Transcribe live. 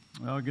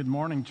Well, good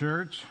morning,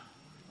 church.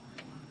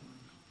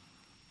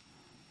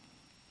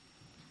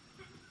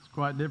 It's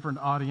quite a different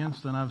audience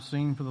than I've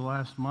seen for the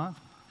last month.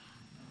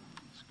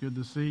 It's good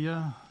to see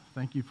you.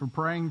 Thank you for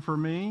praying for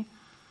me.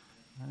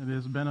 It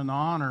has been an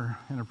honor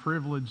and a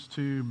privilege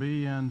to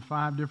be in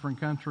 5 different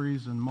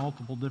countries and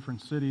multiple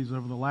different cities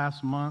over the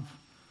last month,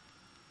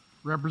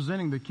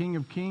 representing the King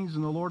of Kings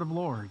and the Lord of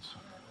Lords.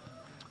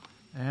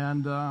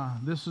 And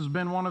this has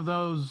been one of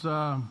those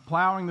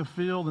plowing the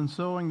field and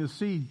sowing the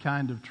seed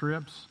kind of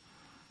trips.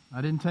 I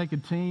didn't take a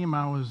team.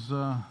 I was,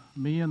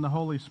 me and the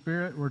Holy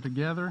Spirit were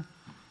together,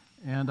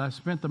 and I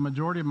spent the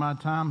majority of my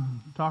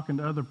time talking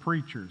to other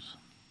preachers.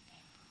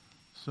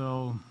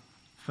 So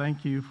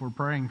thank you for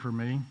praying for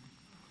me.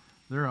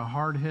 They're a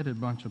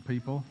hard-headed bunch of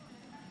people.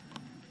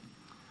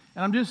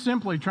 And I'm just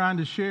simply trying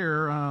to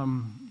share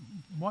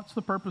what's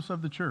the purpose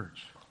of the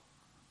church.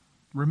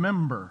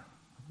 Remember,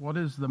 what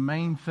is the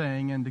main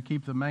thing, and to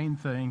keep the main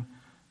thing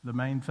the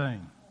main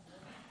thing.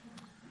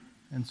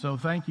 And so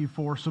thank you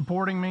for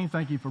supporting me.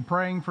 Thank you for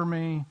praying for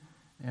me.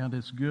 And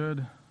it's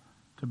good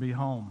to be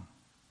home.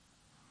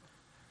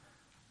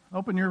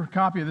 Open your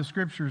copy of the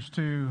Scriptures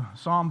to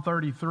Psalm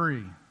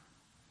 33.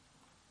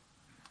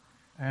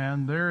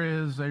 And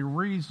there is a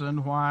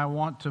reason why I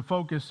want to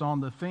focus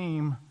on the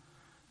theme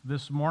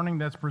this morning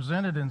that's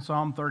presented in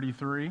Psalm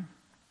 33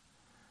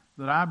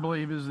 that I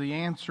believe is the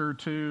answer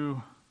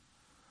to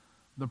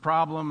the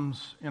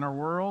problems in our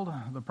world,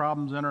 the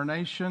problems in our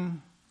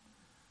nation,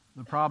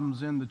 the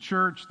problems in the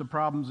church, the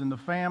problems in the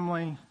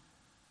family,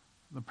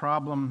 the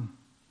problem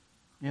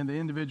in the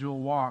individual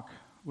walk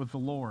with the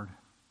Lord.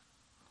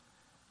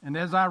 And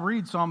as I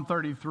read Psalm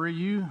 33,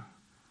 you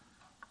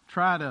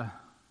try to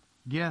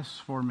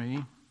guess for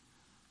me,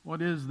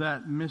 what is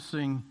that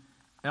missing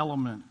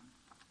element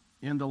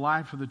in the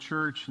life of the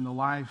church and the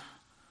life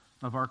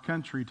of our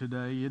country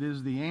today? It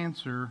is the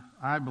answer,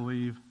 I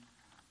believe,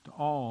 to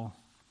all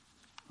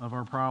of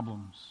our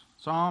problems.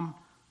 Psalm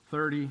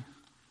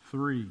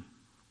 33.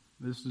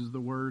 This is the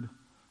word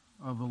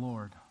of the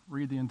Lord.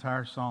 Read the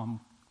entire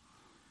psalm.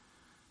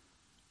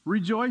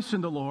 Rejoice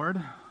in the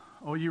Lord,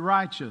 O ye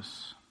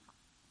righteous,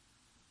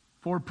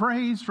 for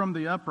praise from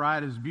the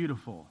upright is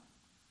beautiful.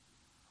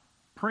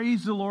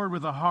 Praise the Lord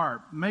with a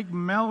harp. Make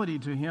melody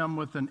to him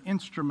with an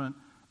instrument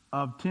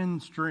of 10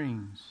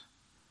 strings.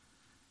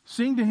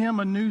 Sing to him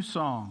a new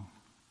song.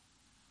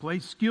 Play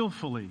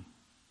skillfully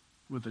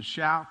with a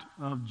shout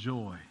of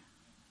joy.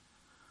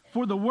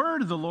 For the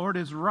word of the Lord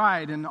is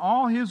right, and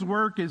all his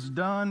work is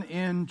done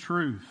in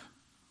truth.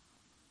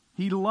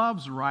 He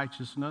loves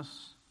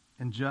righteousness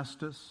and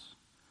justice.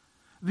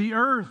 The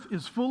earth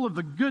is full of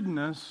the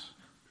goodness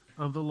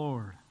of the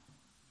Lord.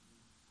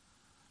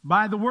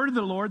 By the word of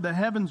the Lord the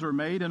heavens were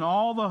made, and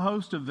all the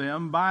host of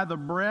them by the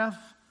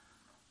breath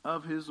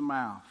of his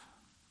mouth.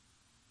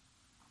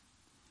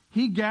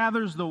 He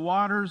gathers the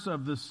waters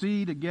of the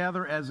sea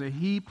together as a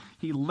heap.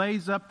 He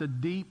lays up the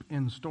deep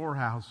in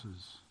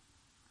storehouses.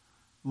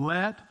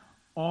 Let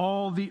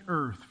all the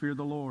earth fear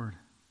the Lord.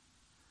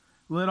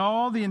 Let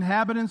all the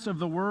inhabitants of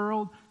the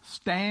world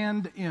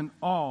stand in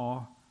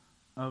awe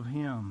of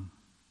him.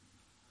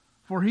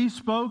 For he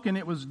spoke and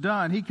it was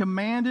done. He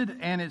commanded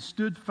and it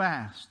stood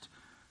fast.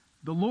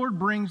 The Lord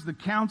brings the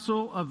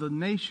counsel of the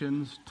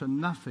nations to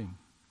nothing.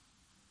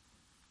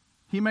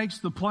 He makes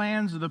the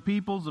plans of the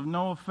peoples of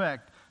no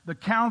effect. The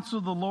counsel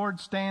of the Lord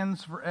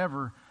stands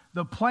forever.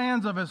 The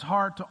plans of his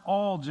heart to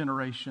all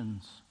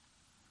generations.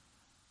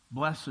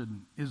 Blessed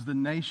is the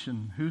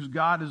nation whose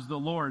God is the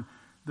Lord,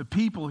 the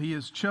people he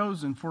has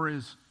chosen for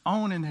his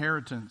own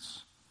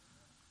inheritance.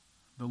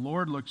 The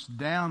Lord looks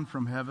down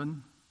from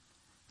heaven.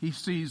 He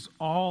sees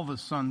all the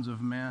sons of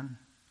men.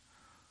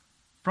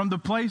 From the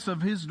place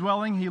of his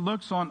dwelling, he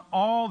looks on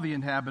all the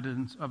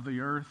inhabitants of the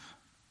earth.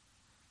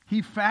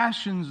 He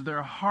fashions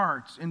their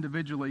hearts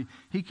individually.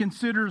 He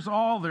considers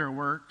all their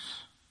works.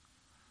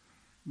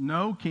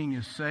 No king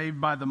is saved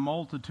by the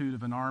multitude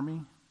of an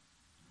army.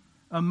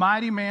 A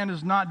mighty man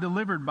is not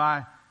delivered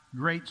by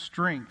great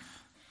strength.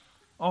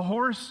 A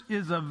horse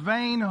is a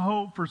vain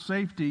hope for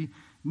safety,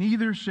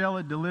 neither shall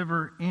it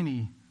deliver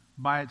any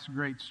by its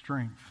great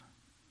strength.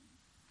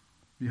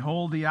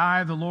 Behold, the eye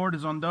of the Lord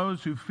is on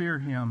those who fear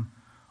him,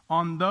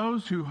 on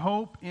those who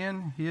hope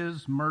in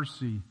his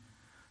mercy,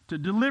 to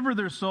deliver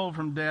their soul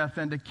from death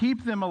and to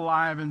keep them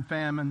alive in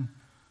famine.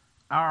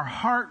 Our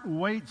heart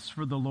waits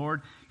for the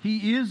Lord.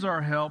 He is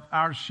our help,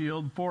 our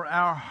shield, for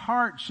our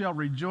heart shall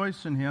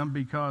rejoice in him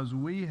because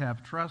we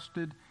have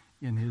trusted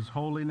in his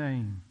holy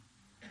name.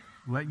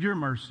 Let your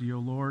mercy, O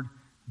Lord,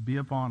 be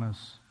upon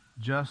us,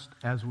 just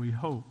as we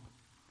hope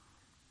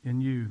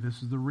in you.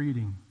 This is the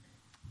reading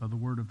of the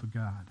word of the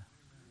God.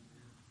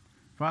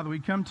 Father, we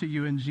come to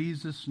you in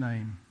Jesus'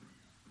 name,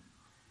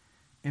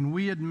 and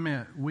we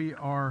admit we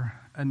are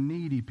a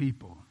needy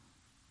people.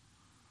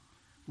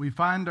 We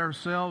find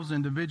ourselves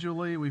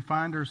individually, we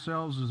find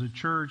ourselves as a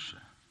church,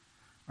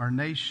 our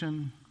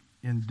nation,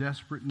 in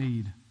desperate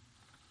need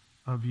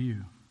of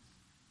you.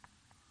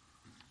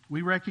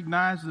 We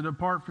recognize that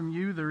apart from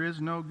you, there is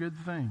no good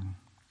thing.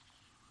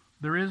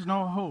 There is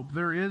no hope.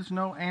 There is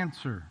no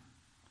answer.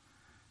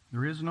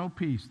 There is no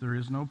peace, there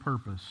is no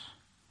purpose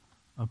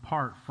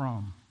apart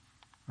from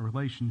a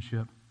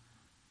relationship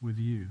with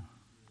you.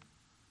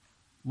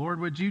 Lord,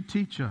 would you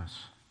teach us,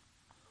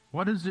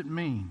 what does it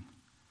mean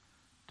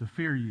to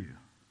fear you?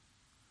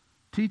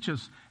 Teach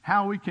us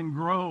how we can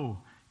grow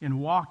in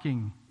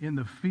walking in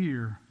the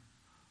fear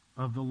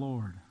of the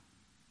Lord.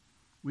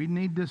 We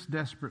need this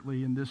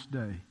desperately in this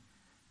day,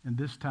 in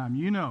this time.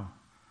 You know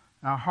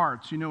our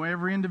hearts. You know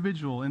every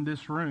individual in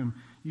this room.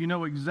 You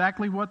know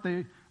exactly what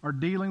they are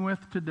dealing with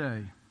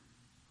today.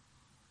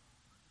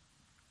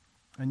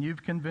 And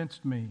you've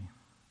convinced me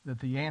that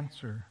the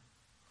answer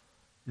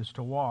is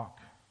to walk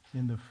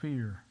in the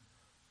fear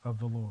of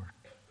the Lord.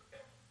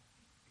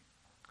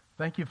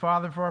 Thank you,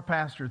 Father, for our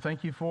pastor.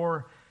 Thank you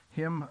for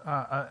him,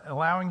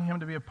 allowing him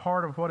to be a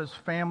part of what his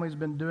family's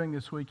been doing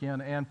this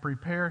weekend, and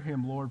prepare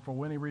him, Lord, for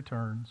when he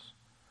returns.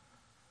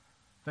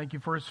 Thank you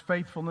for his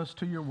faithfulness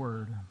to your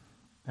word,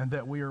 and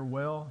that we are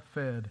well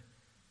fed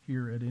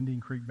here at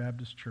Indian Creek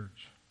Baptist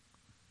Church.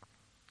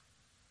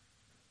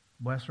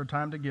 Bless our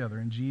time together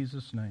in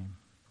Jesus' name.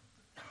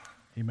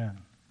 Amen.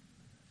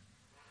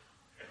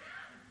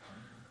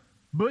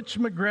 Butch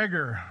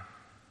McGregor.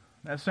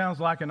 That sounds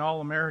like an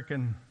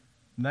all-American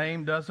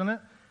name, doesn't it?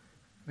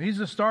 He's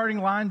the starting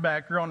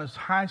linebacker on his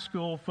high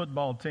school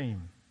football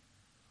team.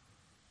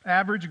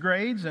 Average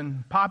grades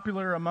and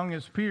popular among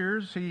his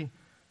peers, he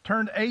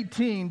turned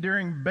 18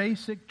 during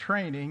basic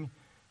training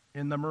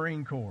in the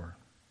Marine Corps.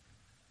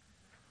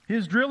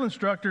 His drill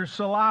instructor's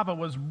saliva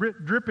was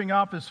dripping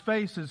off his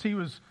face as he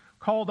was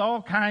called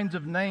all kinds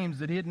of names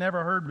that he had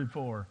never heard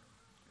before.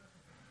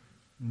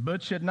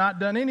 Butch had not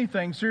done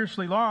anything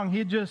seriously wrong. He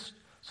had just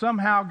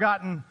somehow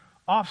gotten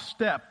off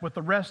step with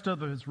the rest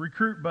of his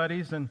recruit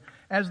buddies, and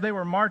as they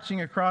were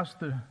marching across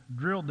the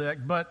drill deck,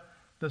 but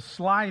the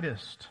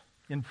slightest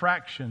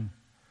infraction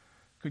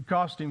could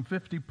cost him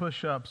 50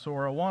 push-ups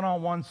or a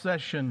one-on-one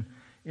session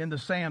in the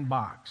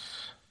sandbox.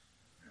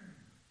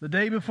 The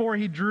day before,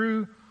 he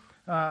drew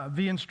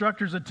the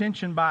instructor's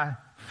attention by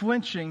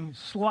flinching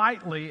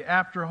slightly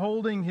after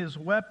holding his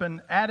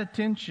weapon at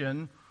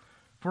attention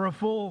for a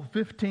full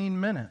 15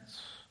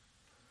 minutes.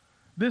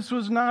 This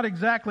was not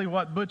exactly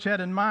what Butch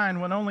had in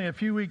mind when only a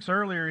few weeks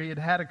earlier he had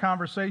had a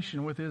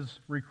conversation with his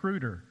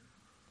recruiter.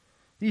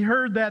 He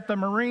heard that the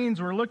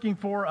Marines were looking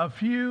for a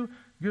few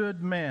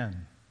good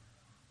men.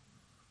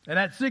 And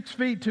at 6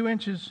 feet 2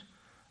 inches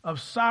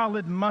of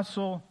solid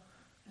muscle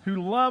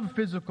who loved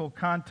physical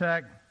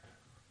contact,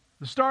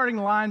 the starting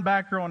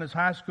linebacker on his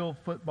high school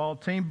football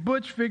team,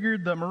 Butch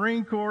figured the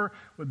Marine Corps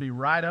would be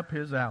right up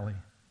his alley.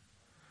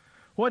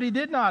 What he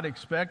did not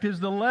expect is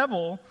the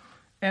level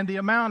and the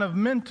amount of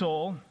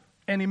mental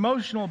and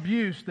emotional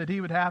abuse that he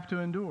would have to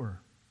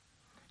endure.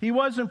 He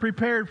wasn't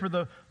prepared for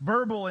the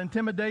verbal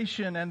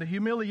intimidation and the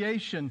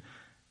humiliation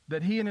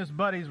that he and his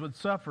buddies would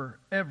suffer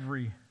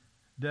every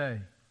day.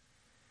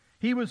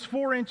 He was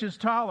 4 inches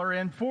taller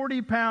and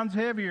 40 pounds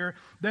heavier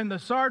than the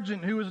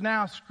sergeant who was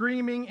now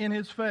screaming in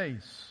his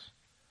face.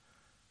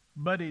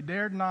 But he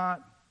dared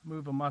not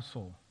move a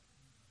muscle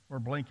or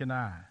blink an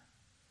eye.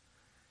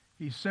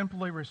 He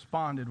simply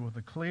responded with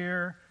a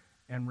clear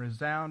and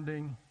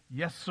resounding,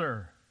 "Yes,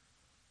 sir,"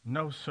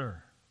 "No,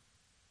 sir."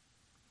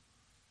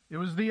 It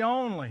was the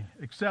only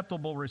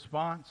acceptable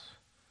response.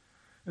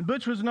 And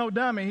Butch was no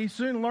dummy. He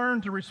soon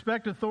learned to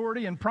respect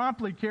authority and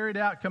promptly carried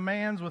out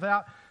commands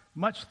without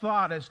much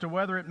thought as to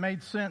whether it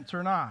made sense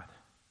or not.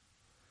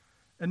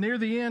 And near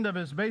the end of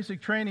his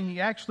basic training,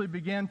 he actually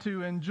began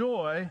to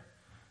enjoy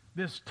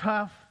this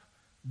tough,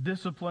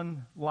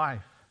 disciplined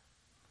life.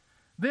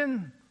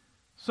 Then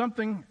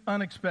something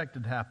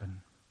unexpected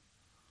happened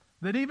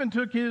that even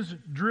took his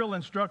drill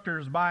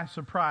instructors by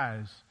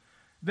surprise.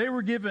 They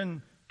were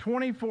given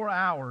 24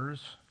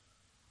 hours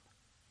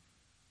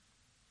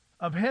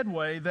of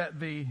headway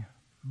that the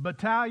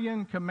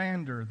battalion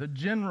commander, the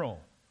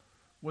general,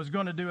 was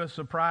going to do a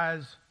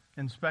surprise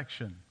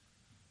inspection.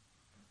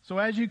 So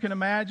as you can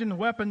imagine,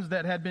 weapons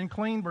that had been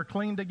cleaned were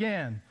cleaned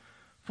again.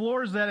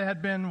 Floors that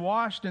had been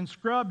washed and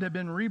scrubbed had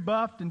been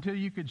rebuffed until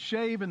you could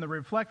shave in the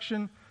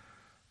reflection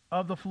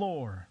of the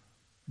floor.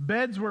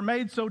 Beds were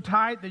made so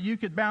tight that you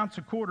could bounce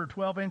a cord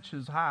 12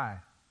 inches high.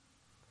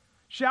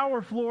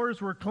 Shower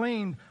floors were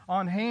cleaned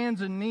on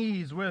hands and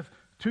knees with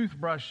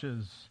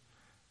toothbrushes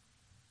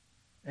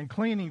and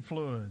cleaning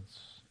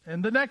fluids.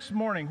 And the next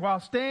morning, while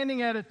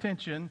standing at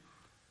attention,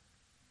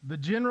 the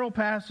general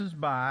passes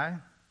by,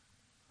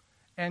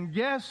 and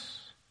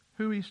guess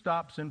who he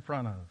stops in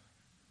front of?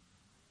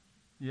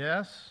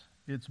 Yes,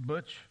 it's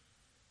Butch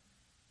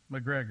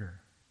McGregor.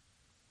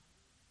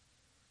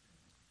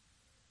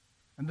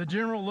 And the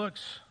general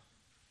looks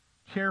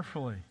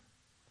carefully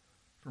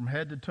from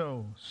head to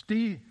toe,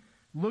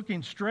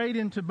 looking straight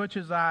into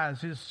Butch's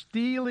eyes. His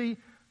steely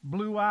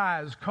blue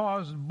eyes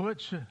caused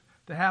Butch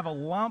to have a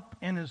lump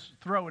in his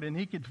throat, and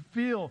he could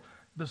feel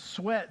the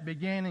sweat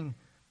beginning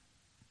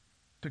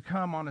to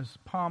come on his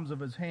palms of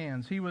his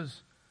hands. He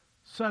was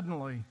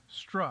suddenly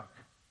struck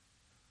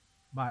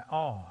by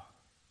awe.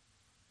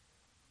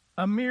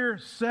 A mere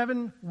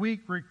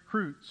 7-week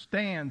recruit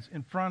stands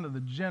in front of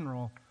the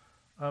general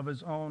of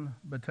his own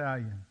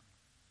battalion.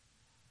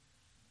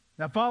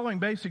 Now, following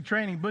basic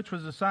training, Butch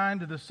was assigned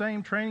to the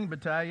same training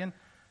battalion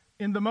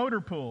in the motor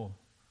pool,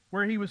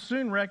 where he was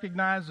soon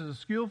recognized as a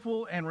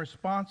skillful and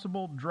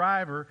responsible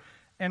driver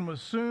and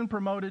was soon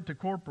promoted to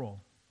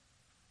corporal.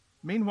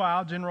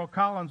 Meanwhile, General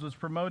Collins was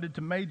promoted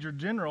to Major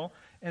General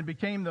and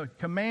became the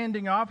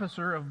commanding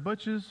officer of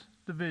Butch's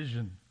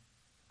division.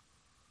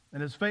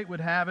 And as fate would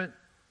have it,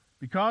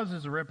 because of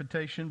his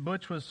reputation,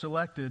 Butch was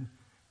selected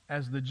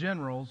as the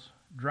general's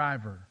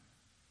driver.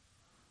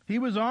 He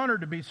was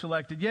honored to be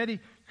selected, yet he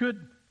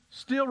could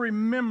still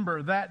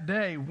remember that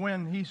day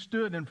when he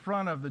stood in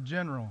front of the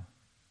general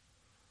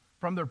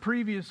from their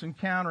previous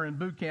encounter in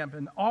boot camp,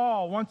 and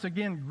awe once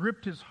again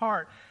gripped his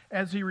heart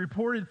as he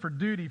reported for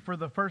duty for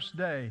the first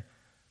day.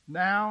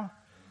 Now,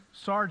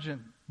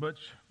 Sergeant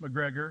Butch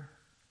McGregor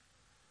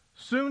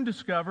soon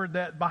discovered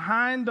that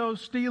behind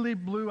those steely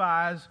blue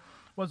eyes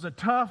was a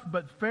tough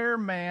but fair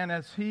man,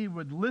 as he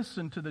would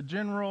listen to the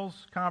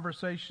general's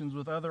conversations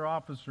with other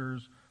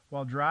officers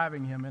while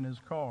driving him in his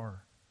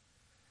car.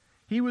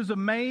 He was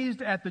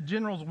amazed at the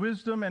general's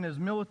wisdom and his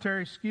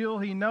military skill.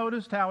 He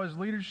noticed how his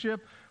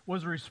leadership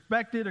was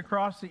respected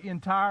across the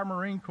entire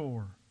Marine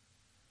Corps.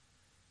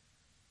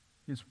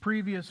 His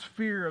previous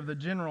fear of the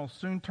general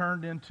soon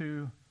turned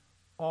into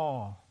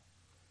awe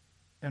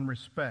and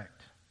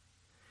respect.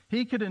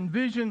 He could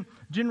envision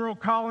General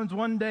Collins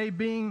one day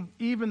being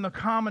even the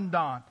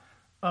commandant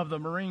of the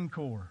Marine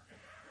Corps.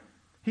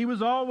 He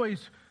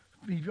always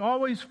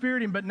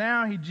feared him, but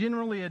now he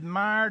genuinely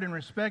admired and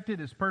respected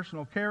his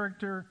personal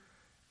character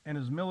and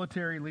his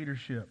military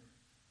leadership.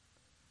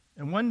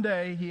 And one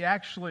day he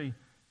actually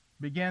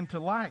began to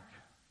like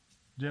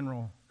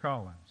General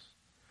Collins.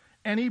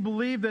 And he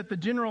believed that the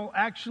general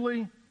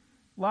actually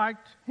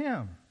liked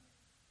him.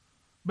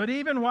 But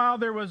even while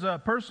there was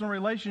a personal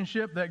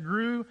relationship that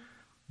grew,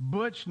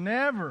 Butch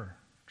never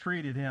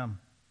treated him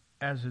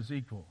as his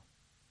equal.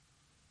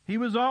 He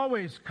was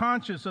always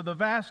conscious of the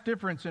vast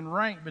difference in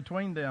rank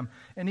between them.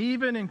 And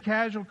even in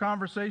casual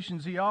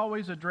conversations, he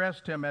always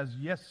addressed him as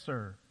yes,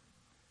 sir,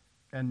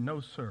 and no,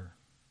 sir.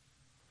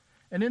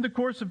 And in the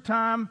course of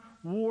time,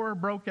 war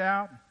broke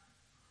out,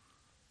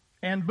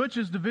 and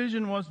Butch's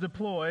division was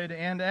deployed,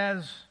 and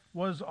as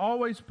was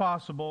always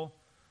possible,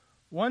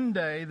 one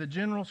day the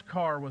general's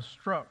car was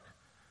struck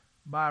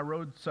by a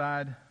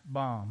roadside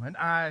bomb, an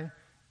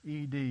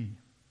IED.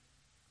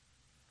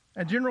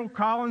 And General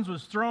Collins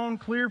was thrown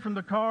clear from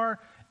the car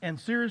and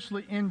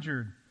seriously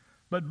injured.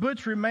 But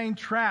Butch remained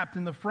trapped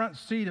in the front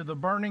seat of the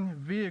burning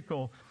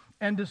vehicle.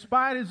 And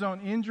despite his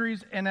own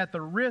injuries and at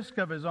the risk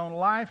of his own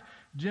life,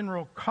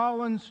 General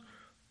Collins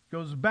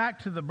goes back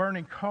to the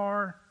burning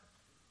car.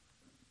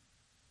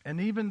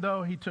 And even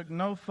though he took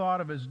no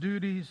thought of his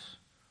duties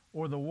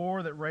or the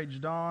war that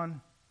raged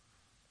on,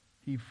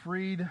 he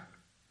freed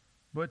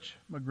Butch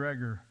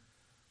McGregor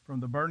from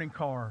the burning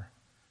car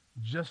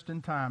just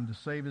in time to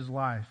save his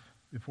life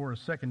before a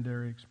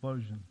secondary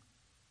explosion.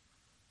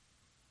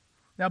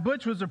 Now,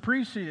 Butch was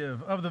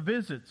appreciative of the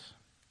visits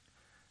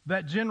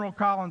that General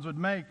Collins would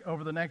make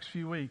over the next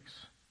few weeks.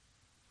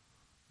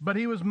 But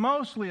he was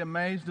mostly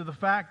amazed at the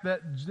fact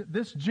that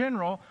this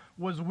general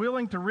was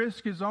willing to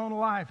risk his own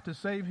life to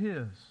save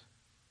his.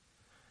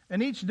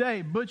 And each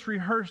day, Butch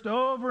rehearsed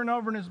over and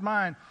over in his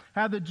mind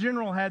how the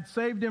general had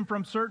saved him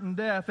from certain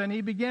death, and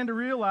he began to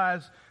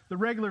realize the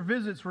regular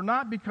visits were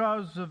not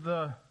because of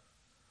the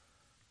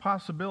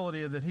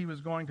possibility that he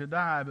was going to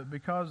die, but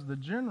because the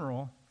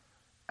general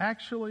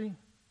actually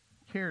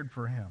cared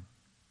for him.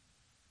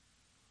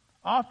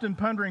 Often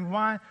pondering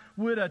why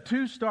would a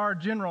 2-star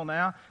general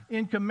now,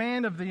 in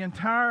command of the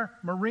entire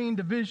Marine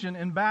division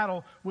in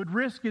battle, would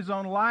risk his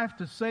own life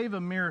to save a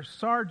mere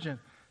sergeant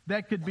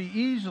that could be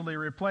easily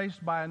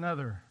replaced by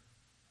another.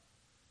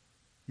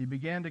 He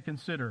began to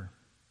consider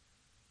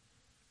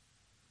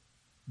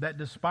that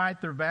despite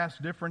their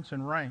vast difference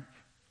in rank,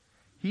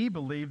 he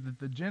believed that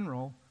the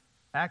general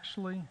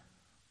actually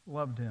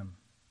loved him.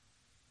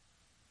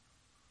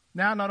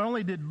 Now, not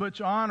only did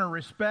Butch honor,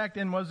 respect,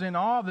 and was in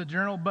awe of the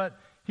general, but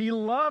he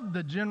loved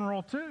the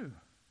general too.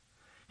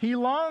 He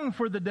longed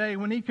for the day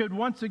when he could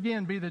once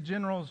again be the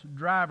general's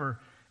driver,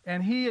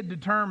 and he had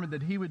determined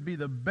that he would be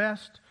the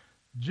best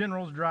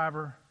general's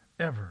driver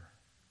ever.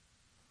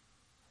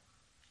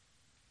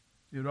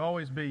 It would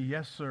always be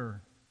yes,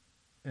 sir,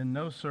 and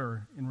no,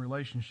 sir in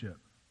relationship.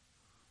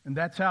 And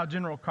that's how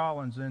General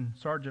Collins and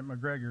Sergeant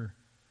McGregor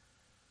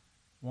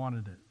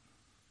wanted it.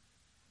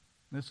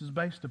 This is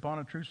based upon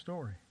a true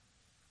story.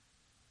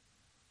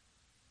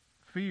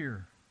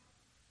 Fear,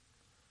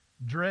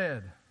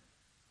 dread,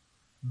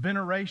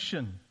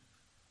 veneration,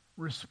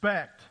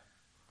 respect,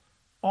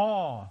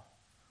 awe,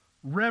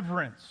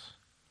 reverence,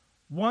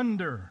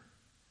 wonder,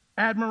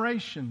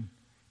 admiration,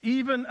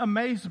 even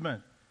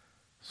amazement,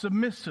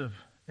 submissive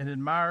and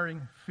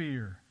admiring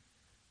fear,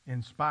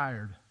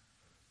 inspired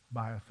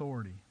by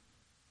authority.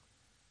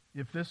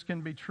 If this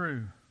can be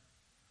true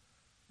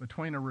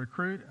between a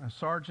recruit, a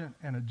sergeant,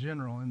 and a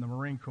general in the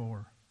Marine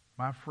Corps,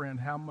 my friend,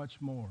 how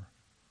much more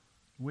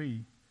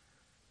we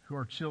who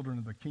are children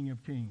of the King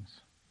of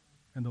Kings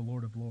and the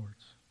Lord of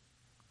Lords.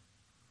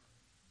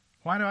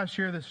 Why do I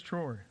share this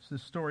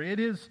story? It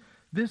is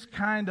this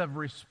kind of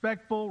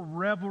respectful,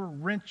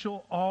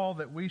 reverential awe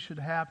that we should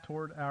have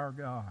toward our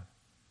God.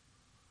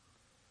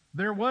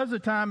 There was a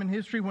time in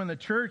history when the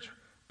church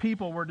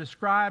people were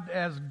described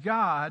as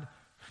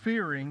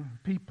God-fearing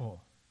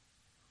people.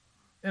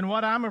 And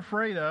what I'm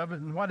afraid of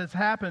and what has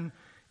happened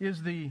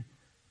is the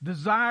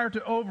desire to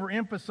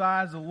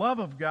overemphasize the love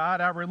of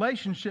God, our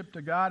relationship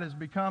to God, has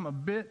become a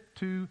bit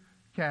too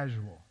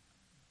casual.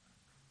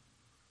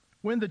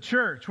 When the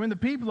church, when the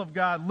people of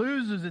God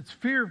loses its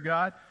fear of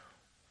God,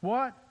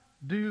 what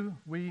do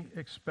we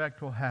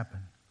expect will happen?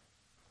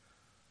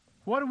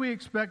 What do we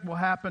expect will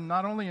happen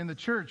not only in the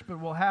church, but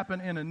will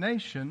happen in a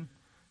nation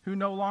who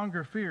no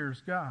longer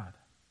fears God?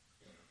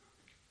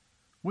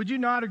 Would you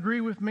not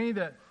agree with me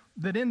that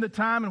in the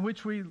time in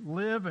which we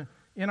live,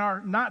 in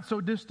our not so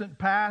distant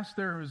past,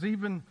 there was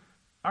even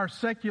our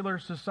secular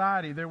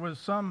society, there was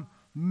some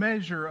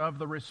measure of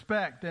the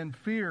respect and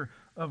fear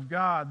of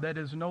God that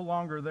is no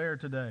longer there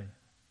today?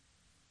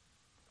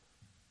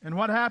 And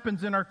what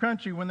happens in our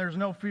country when there's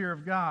no fear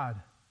of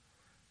God?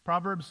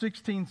 Proverbs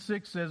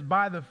 16:6 says,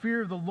 "By the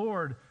fear of the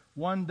Lord,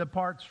 one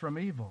departs from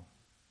evil."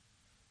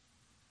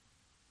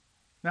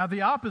 Now,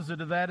 the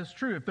opposite of that is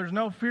true. If there's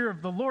no fear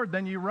of the Lord,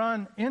 then you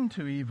run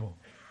into evil.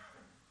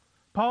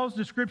 Paul's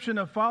description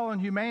of fallen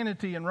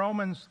humanity in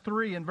Romans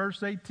 3 and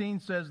verse 18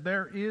 says,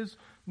 "There is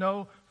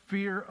no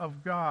fear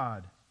of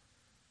God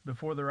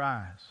before their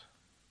eyes."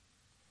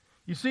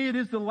 You see, it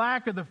is the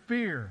lack of the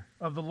fear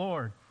of the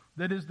Lord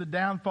that is the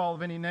downfall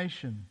of any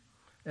nation.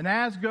 And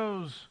as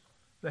goes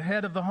the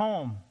head of the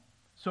home,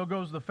 so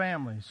goes the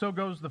family. So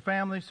goes the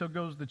family, so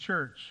goes the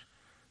church.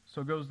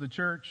 So goes the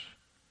church,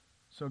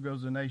 so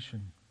goes the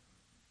nation.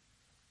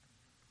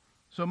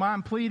 So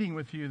I'm pleading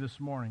with you this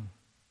morning.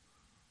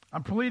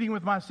 I'm pleading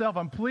with myself.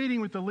 I'm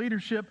pleading with the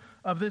leadership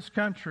of this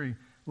country.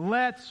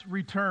 Let's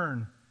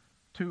return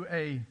to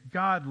a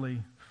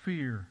godly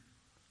fear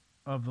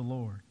of the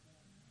Lord.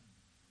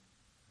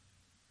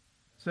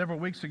 Several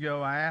weeks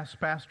ago, I asked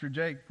Pastor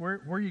Jake,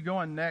 where are you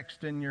going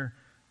next in your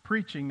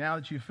preaching now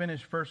that you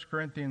finished 1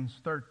 Corinthians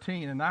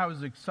 13? And I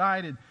was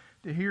excited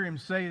to hear him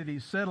say that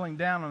he's settling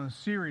down on a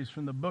series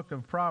from the book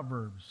of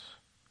Proverbs.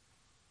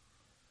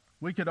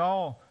 We could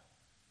all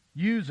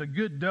use a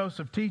good dose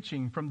of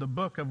teaching from the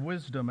book of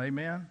wisdom,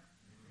 amen?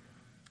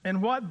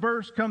 And what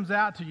verse comes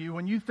out to you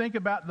when you think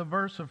about the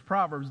verse of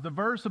Proverbs? The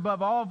verse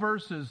above all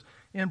verses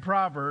in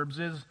Proverbs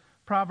is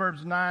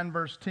Proverbs 9,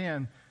 verse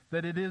 10,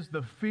 that it is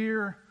the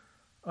fear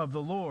of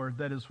the Lord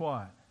that is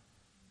what?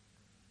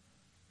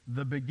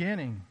 The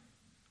beginning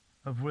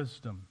of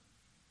wisdom.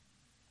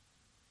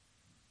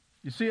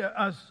 You see,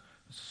 a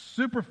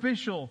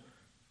superficial,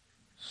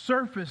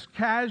 surface,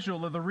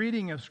 casual of the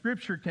reading of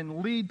Scripture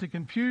can lead to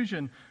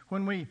confusion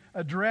when we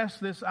address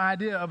this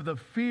idea of the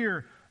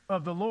fear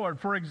of the Lord.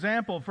 For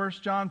example,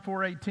 1 John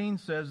 4:18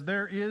 says,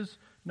 "There is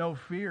no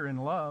fear in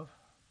love,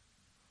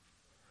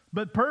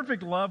 but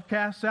perfect love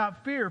casts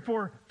out fear,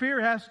 for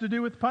fear has to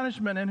do with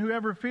punishment, and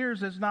whoever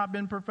fears has not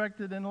been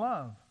perfected in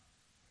love."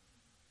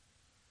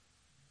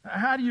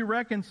 How do you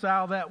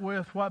reconcile that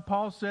with what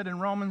Paul said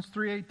in Romans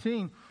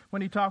 3:18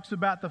 when he talks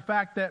about the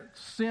fact that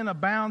sin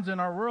abounds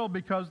in our world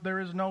because there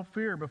is no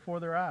fear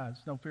before their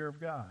eyes, no fear of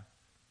God?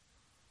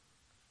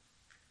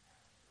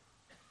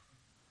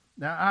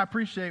 Now, I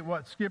appreciate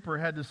what Skipper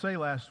had to say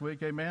last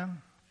week,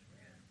 amen?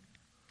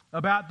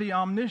 About the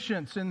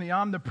omniscience and the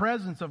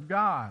omnipresence of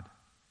God.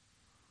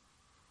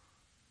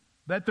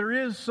 That there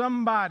is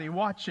somebody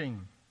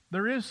watching.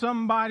 There is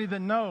somebody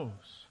that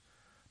knows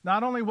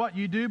not only what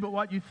you do, but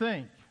what you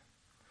think.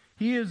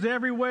 He is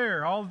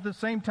everywhere all at the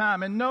same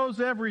time and knows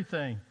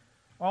everything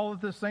all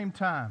at the same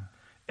time.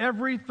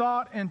 Every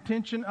thought and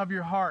intention of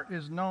your heart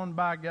is known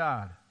by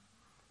God.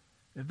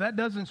 If that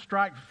doesn't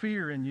strike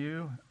fear in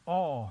you,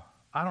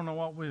 I don't know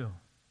what will.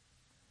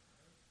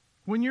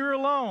 When you're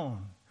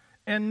alone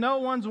and no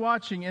one's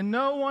watching and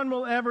no one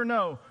will ever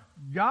know,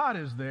 God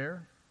is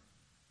there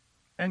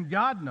and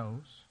God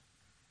knows.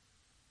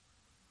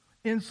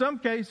 In some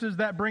cases,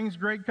 that brings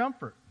great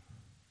comfort.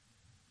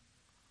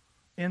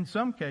 In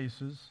some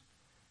cases,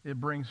 it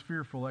brings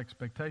fearful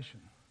expectation.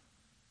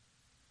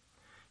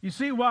 You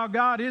see, while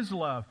God is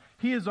love,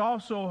 He is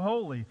also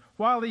holy.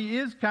 While He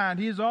is kind,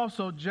 He is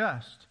also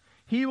just.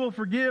 He will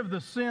forgive the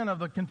sin of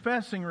the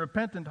confessing,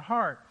 repentant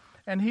heart,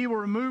 and He will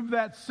remove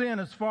that sin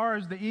as far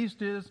as the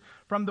east is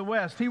from the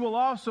west. He will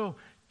also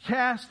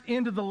cast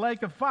into the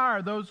lake of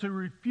fire those who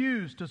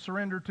refuse to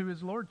surrender to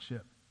His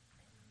lordship.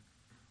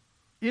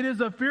 It is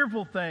a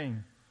fearful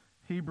thing,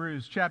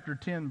 Hebrews chapter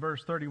 10,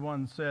 verse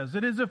 31 says.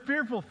 It is a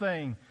fearful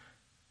thing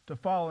to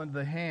fall into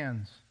the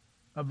hands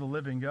of the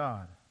living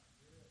God.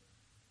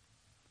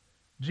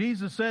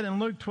 Jesus said in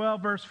Luke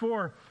 12, verse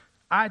 4,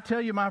 "I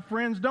tell you, my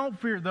friends, don't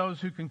fear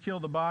those who can kill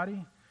the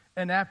body,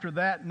 and after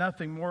that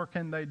nothing more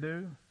can they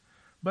do.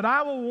 But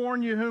I will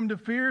warn you whom to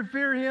fear.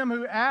 Fear him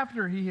who,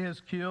 after he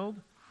has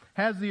killed,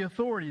 has the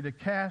authority to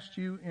cast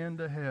you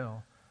into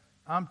hell."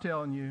 I'm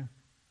telling you,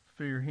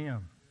 fear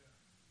him.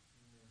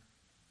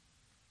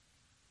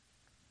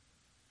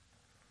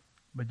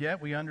 But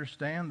yet we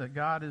understand that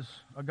God is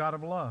a God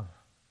of love.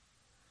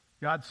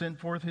 God sent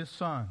forth His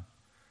Son,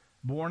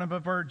 born of a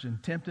virgin,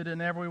 tempted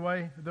in every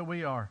way that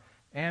we are,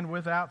 and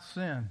without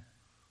sin,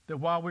 that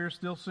while we are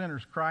still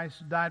sinners,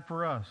 Christ died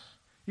for us.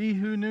 He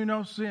who knew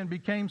no sin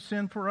became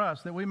sin for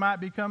us, that we might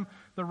become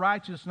the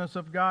righteousness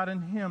of God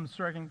in Him,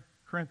 2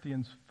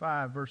 Corinthians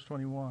 5, verse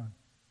 21.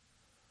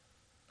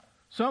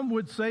 Some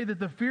would say that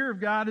the fear of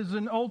God is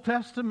an Old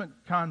Testament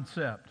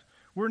concept.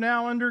 We're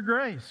now under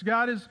grace.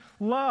 God is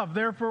love,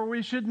 therefore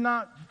we should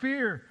not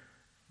fear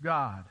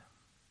God.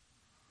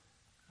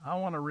 I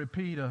want to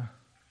repeat a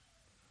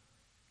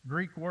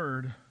Greek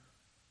word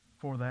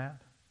for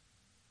that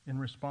in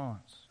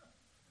response.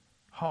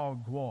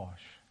 Hogwash.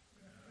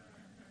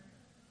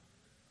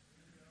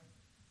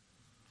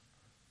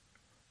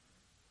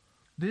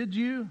 Did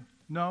you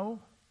know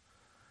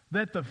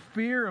that the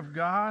fear of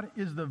God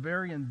is the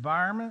very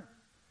environment,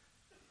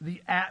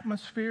 the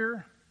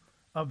atmosphere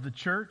of the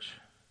church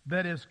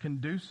that is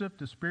conducive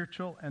to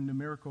spiritual and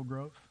numerical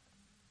growth?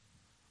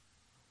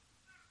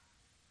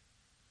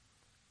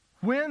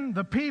 When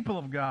the people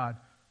of God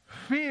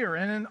fear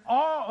and in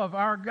awe of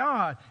our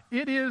God,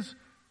 it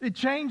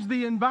changes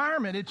the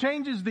environment. It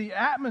changes the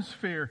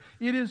atmosphere.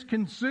 It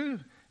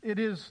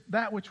is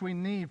that which we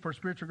need for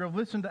spiritual growth.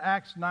 Listen to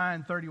Acts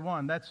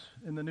 9:31. That's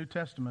in the New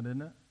Testament,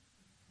 isn't it?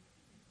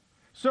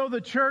 So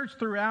the church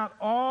throughout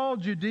all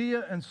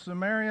Judea and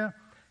Samaria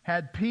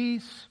had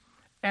peace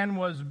and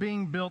was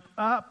being built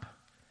up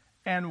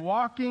and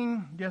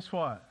walking, guess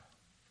what?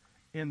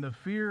 In the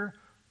fear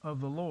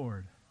of the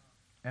Lord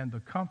and the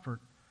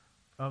comfort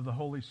of the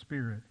Holy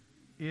Spirit.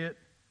 It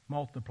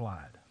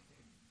multiplied.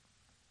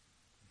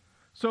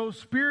 So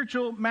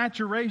spiritual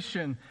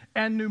maturation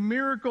and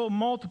numerical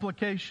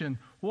multiplication,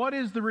 what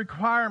is the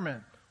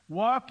requirement?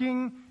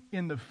 Walking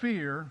in the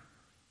fear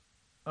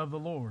of the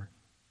Lord.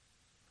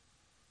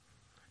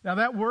 Now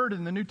that word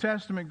in the New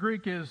Testament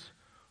Greek is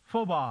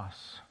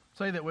phobos.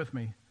 Say that with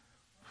me.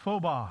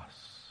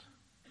 Phobos.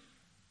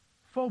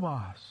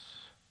 Phobos.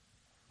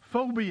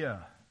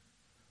 Phobia.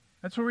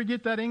 That's where we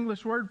get that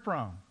English word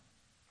from.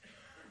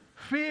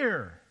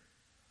 Fear.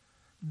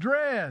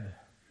 Dread.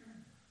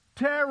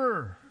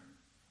 Terror.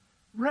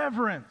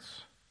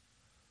 Reverence.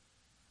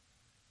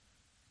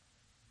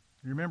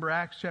 You remember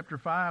Acts chapter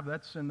 5?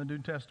 That's in the New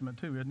Testament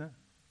too, isn't it?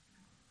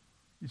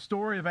 The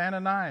story of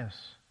Ananias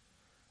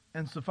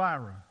and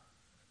Sapphira.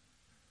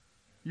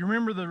 You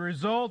remember the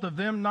result of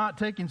them not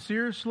taking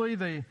seriously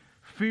the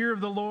fear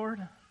of the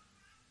Lord?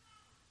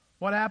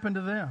 What happened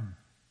to them?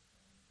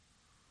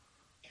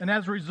 And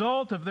as a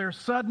result of their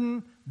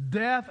sudden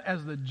death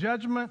as the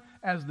judgment,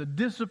 as the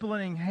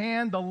disciplining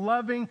hand, the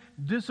loving,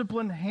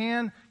 disciplined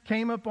hand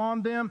came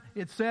upon them,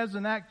 it says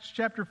in Acts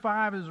chapter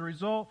 5 as a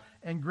result,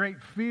 and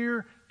great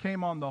fear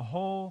came on the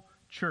whole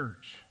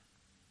church.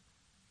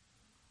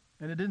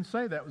 And it didn't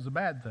say that was a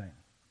bad thing.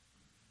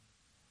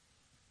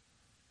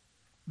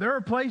 There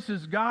are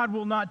places God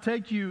will not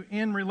take you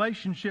in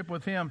relationship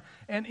with Him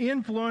and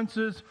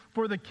influences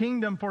for the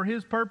kingdom, for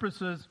His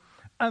purposes,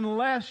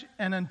 unless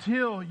and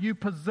until you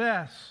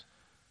possess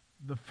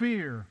the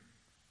fear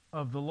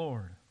of the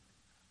Lord.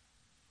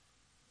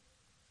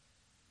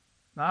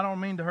 Now, I don't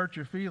mean to hurt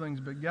your feelings,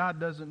 but God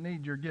doesn't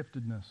need your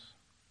giftedness.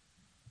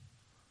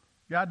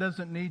 God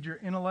doesn't need your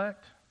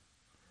intellect.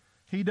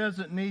 He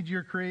doesn't need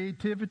your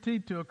creativity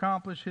to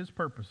accomplish His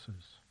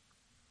purposes.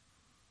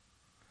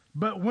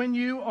 But when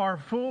you are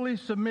fully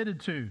submitted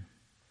to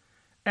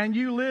and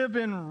you live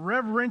in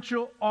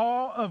reverential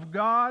awe of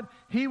God,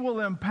 He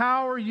will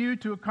empower you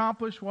to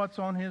accomplish what's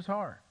on His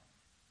heart.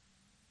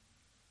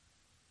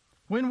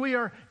 When we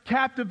are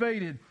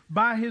captivated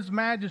by His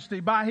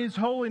majesty, by His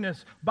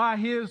holiness, by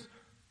His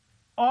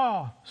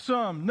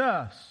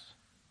awesomeness,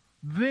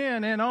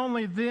 then and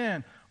only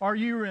then are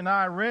you and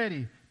I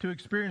ready to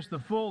experience the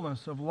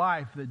fullness of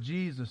life that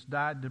Jesus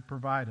died to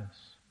provide us.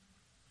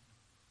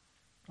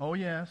 Oh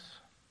yes,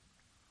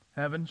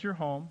 heaven's your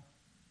home.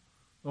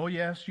 Oh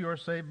yes, you are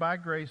saved by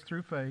grace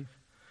through faith.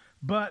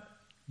 But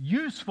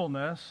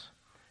usefulness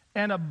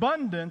and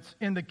abundance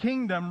in the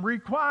kingdom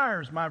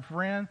requires, my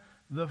friend,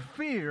 the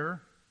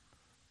fear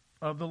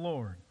of the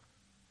Lord.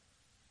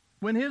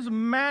 When His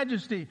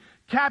majesty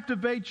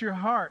captivates your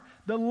heart,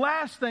 the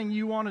last thing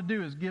you want to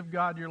do is give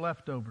God your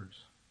leftovers.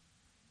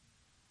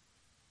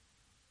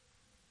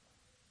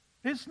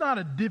 It's not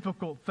a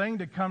difficult thing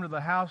to come to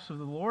the house of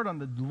the Lord on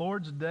the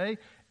Lord's day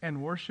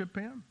and worship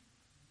Him.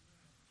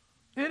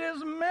 It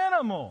is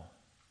minimal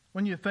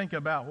when you think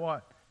about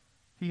what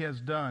He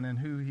has done and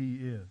who He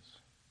is.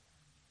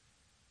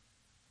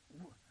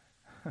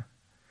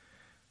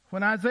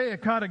 When Isaiah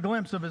caught a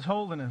glimpse of His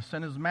holiness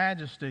and His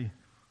majesty, you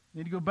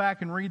need to go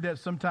back and read that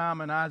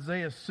sometime in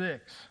Isaiah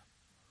 6.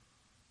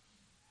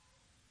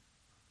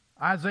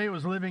 Isaiah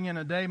was living in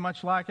a day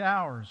much like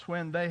ours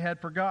when they had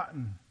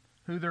forgotten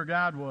who their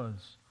God was.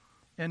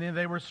 And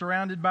they were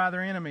surrounded by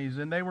their enemies,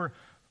 and they were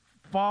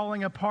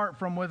falling apart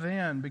from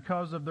within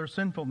because of their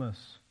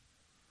sinfulness.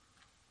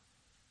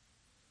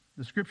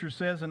 The Scripture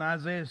says in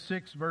Isaiah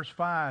 6 verse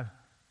 5,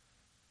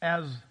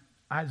 as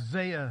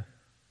Isaiah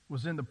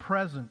was in the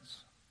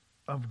presence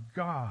of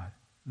God,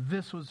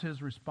 this was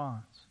his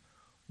response.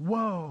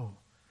 Woe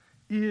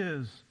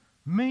is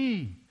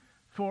me,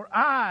 for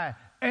I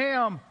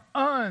am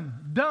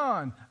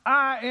undone.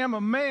 I am a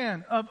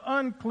man of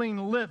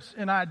unclean lips,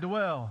 and I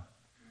dwell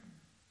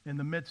in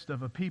the midst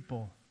of a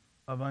people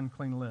of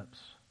unclean lips.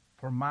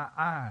 For my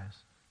eyes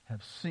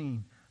have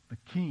seen the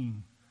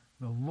King,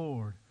 the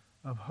Lord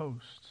of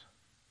hosts.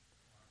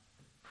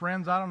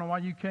 Friends, I don't know why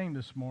you came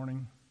this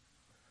morning,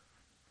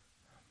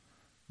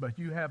 but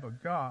you have a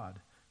God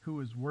who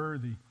is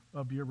worthy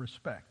of your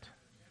respect.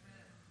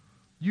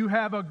 You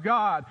have a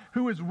God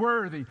who is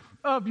worthy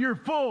of your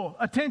full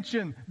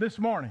attention this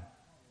morning.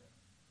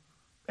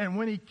 And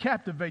when he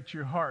captivates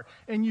your heart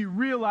and you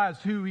realize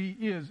who he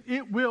is,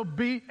 it will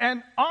be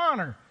an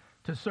honor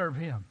to serve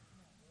him.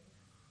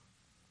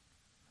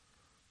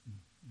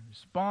 In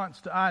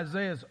response to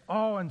Isaiah's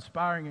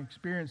awe-inspiring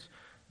experience,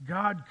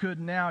 God could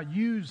now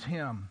use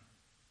him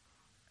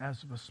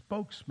as a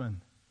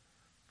spokesman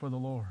for the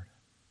Lord.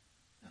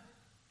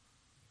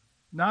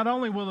 Not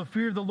only will the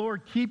fear of the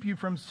Lord keep you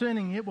from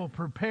sinning, it will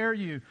prepare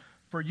you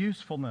for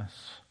usefulness.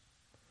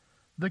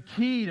 The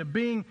key to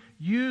being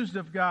used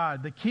of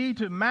God, the key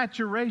to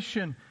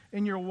maturation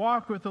in your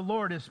walk with the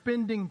Lord is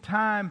spending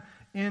time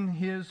in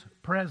his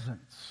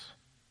presence.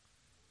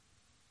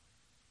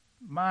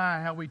 My,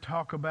 how we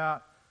talk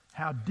about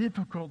how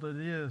difficult it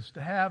is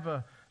to have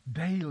a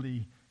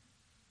daily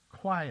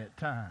quiet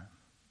time.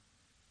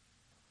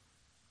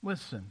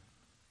 Listen,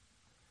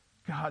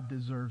 God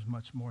deserves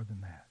much more than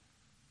that.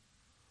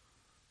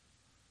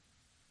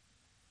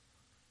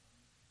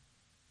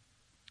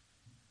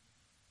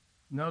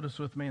 Notice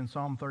with me in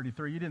Psalm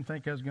 33. You didn't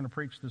think I was going to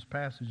preach this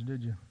passage,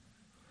 did you?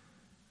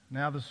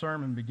 Now the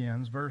sermon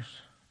begins.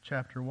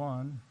 Chapter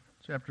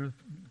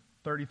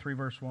 33,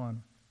 verse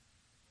 1.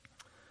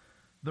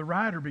 The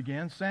writer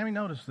begins. Sammy,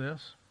 notice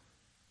this.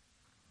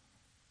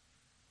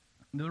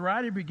 The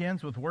writer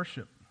begins with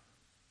worship.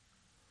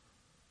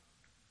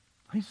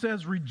 He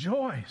says,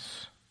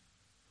 rejoice,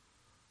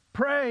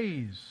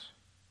 praise,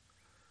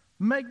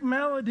 make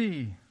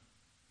melody,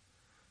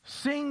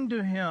 sing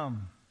to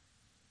him.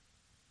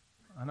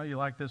 I know you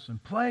like this one.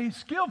 Play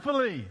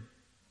skillfully.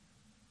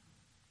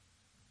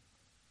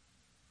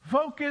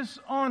 Focus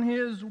on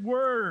his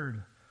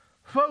word.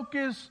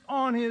 Focus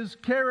on his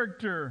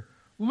character.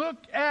 Look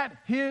at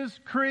his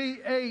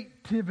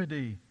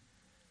creativity.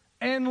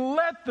 And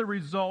let the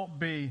result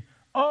be,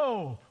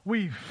 oh,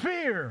 we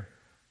fear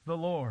the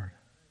Lord.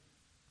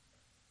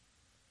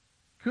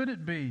 Could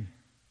it be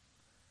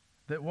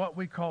that what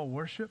we call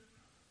worship,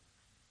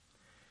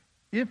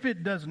 if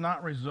it does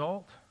not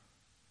result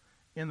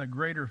in the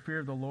greater fear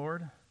of the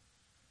Lord,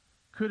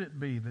 could it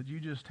be that you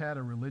just had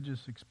a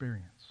religious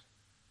experience?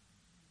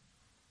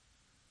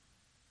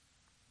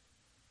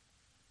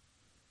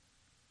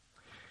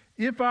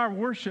 If our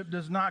worship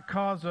does not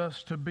cause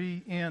us to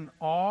be in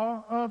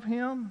awe of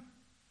him,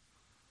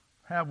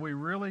 have we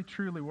really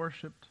truly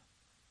worshiped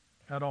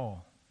at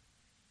all?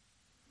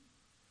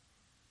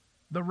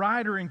 The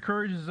writer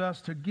encourages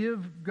us to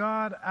give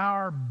God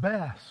our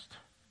best.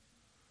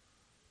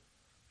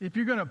 If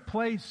you're going to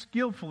play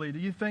skillfully, do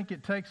you think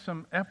it takes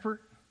some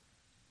effort,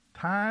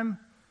 time,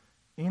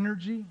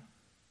 energy?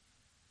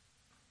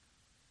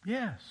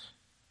 Yes.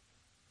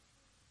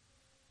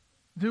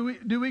 Do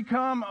we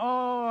come,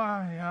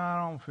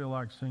 I don't feel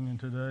like singing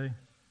today.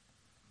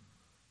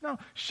 No,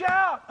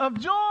 shout of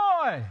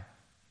joy.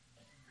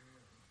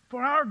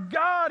 For our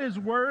God is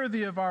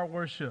worthy of our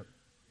worship.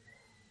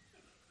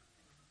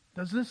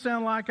 Does this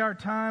sound like our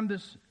time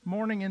this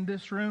morning in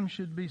this room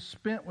should be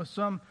spent with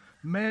some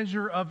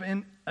measure of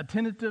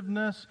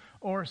inattentiveness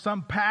or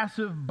some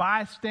passive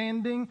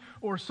bystanding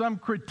or some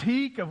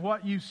critique of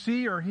what you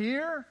see or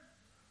hear?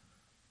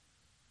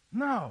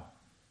 No.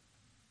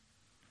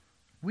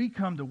 We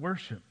come to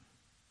worship.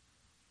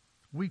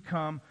 We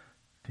come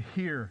to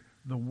hear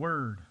the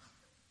word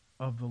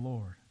of the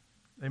Lord.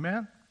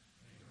 Amen?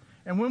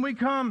 And when we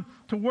come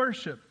to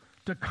worship,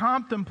 to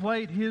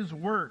contemplate his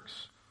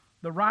works,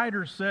 the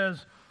writer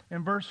says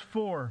in verse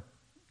 4,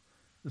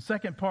 the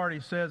second part, he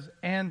says,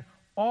 and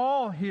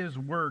all his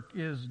work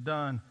is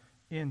done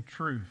in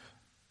truth.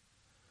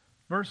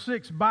 Verse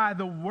 6, by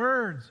the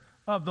words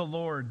of the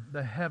Lord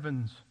the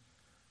heavens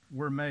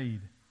were made,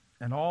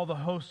 and all the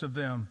hosts of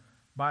them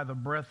by the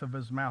breath of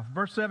his mouth.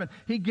 Verse 7,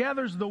 he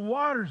gathers the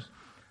waters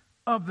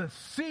of the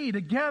sea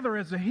together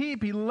as a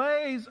heap. He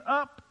lays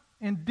up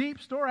in deep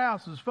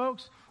storehouses.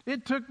 Folks,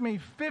 it took me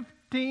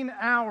 15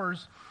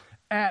 hours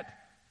at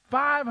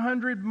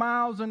 500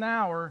 miles an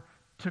hour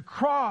to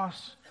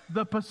cross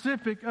the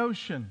Pacific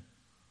Ocean.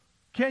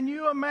 Can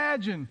you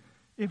imagine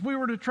if we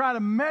were to try to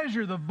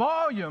measure the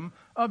volume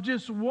of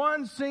just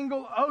one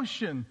single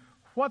ocean,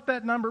 what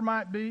that number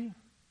might be?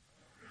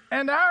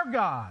 And our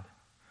God,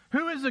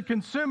 who is a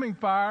consuming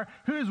fire,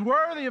 who is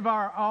worthy of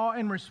our awe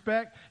and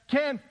respect,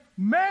 can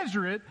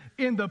measure it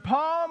in the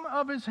palm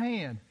of his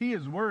hand. He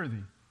is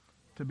worthy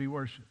to be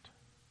worshipped.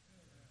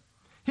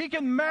 He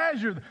can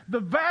measure the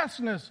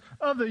vastness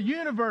of the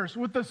universe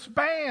with the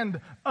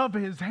span of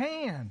his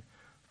hand.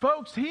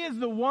 Folks, He is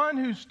the one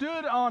who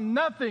stood on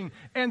nothing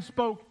and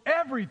spoke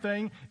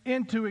everything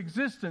into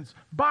existence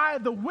by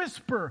the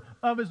whisper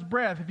of His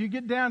breath. If you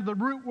get down to the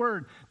root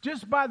word,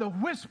 just by the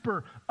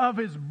whisper of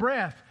His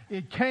breath,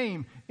 it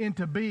came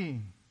into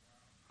being.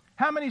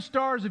 How many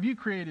stars have you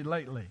created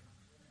lately?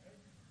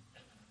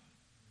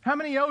 How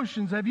many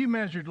oceans have you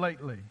measured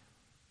lately?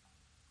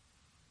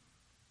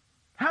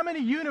 How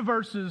many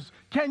universes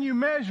can you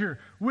measure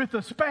with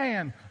the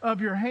span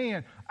of your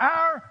hand?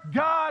 Our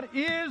God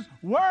is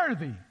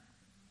worthy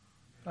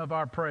of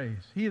our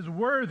praise. He is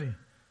worthy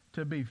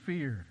to be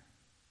feared.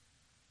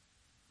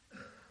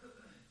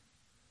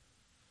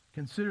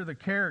 Consider the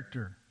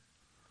character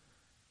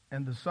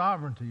and the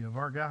sovereignty of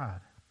our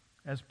God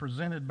as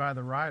presented by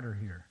the writer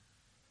here.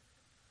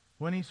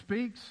 When He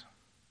speaks,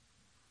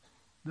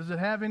 does it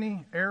have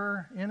any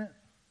error in it?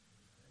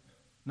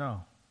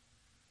 No.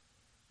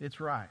 It's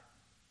right.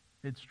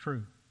 It's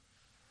true.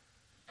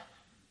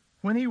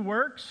 When He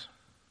works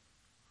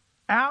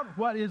out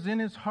what is in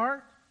His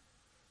heart,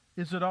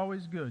 is it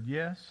always good?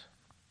 Yes,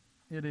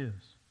 it is.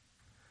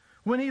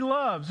 When He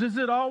loves, is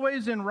it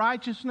always in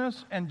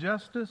righteousness and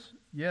justice?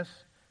 Yes,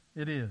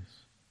 it is.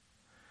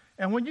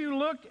 And when you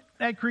look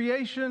at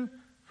creation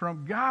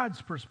from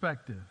God's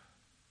perspective,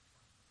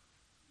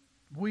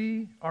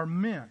 we are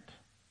meant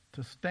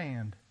to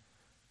stand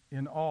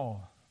in awe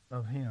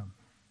of Him.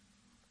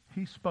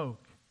 He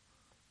spoke,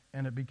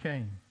 and it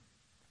became.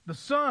 The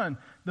sun,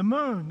 the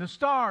moon, the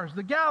stars,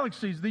 the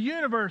galaxies, the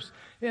universe,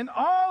 in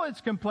all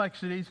its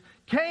complexities,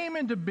 came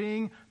into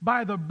being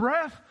by the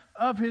breath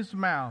of His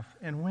mouth.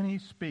 And when He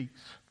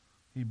speaks,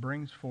 He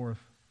brings forth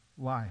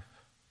life.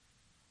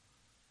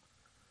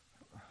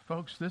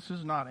 Folks, this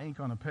is not ink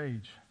on a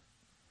page.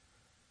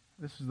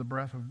 This is the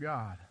breath of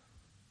God.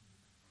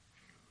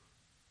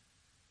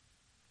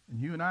 And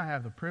you and I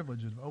have the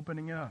privilege of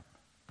opening up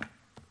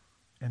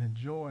and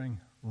enjoying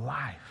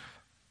life.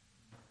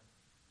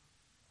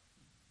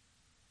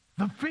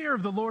 The fear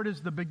of the Lord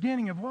is the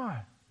beginning of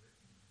what?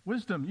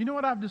 Wisdom. You know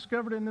what I've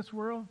discovered in this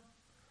world?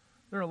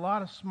 There are a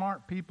lot of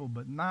smart people,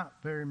 but not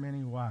very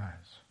many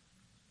wise.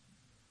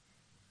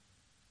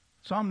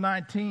 Psalm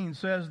 19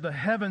 says, the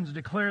heavens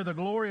declare the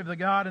glory of the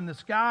God, and the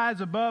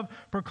skies above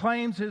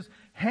proclaims His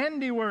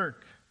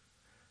handiwork.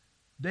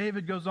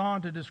 David goes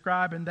on to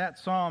describe in that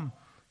psalm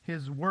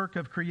his work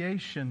of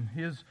creation,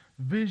 his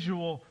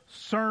visual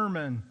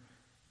sermon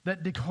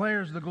that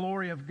declares the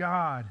glory of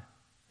God.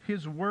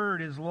 His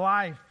word is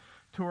life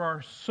to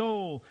our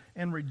soul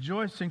and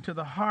rejoicing to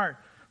the heart.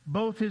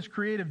 Both His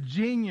creative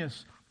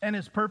genius and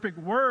His perfect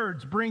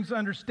words brings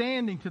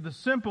understanding to the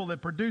simple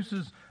that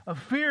produces a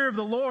fear of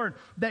the Lord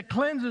that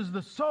cleanses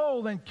the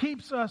soul and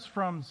keeps us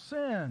from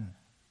sin.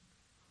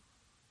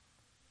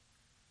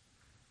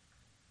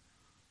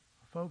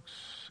 Folks,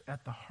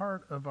 at the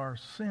heart of our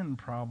sin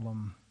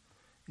problem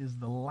is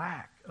the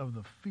lack of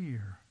the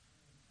fear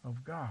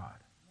of God.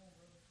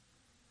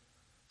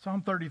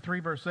 Psalm 33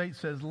 verse 8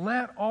 says,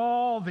 let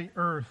all the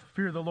earth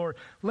fear the Lord.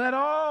 Let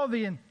all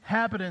the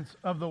inhabitants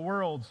of the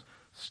worlds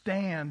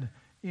stand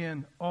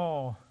in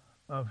awe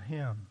of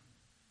Him.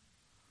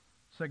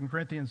 2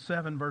 Corinthians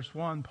 7 verse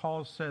 1,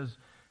 Paul says,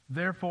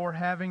 therefore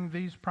having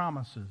these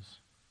promises,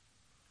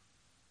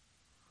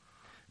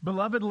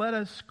 beloved, let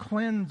us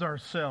cleanse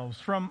ourselves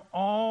from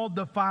all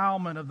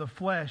defilement of the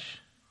flesh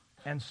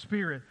and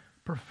spirit,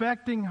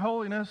 perfecting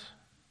holiness.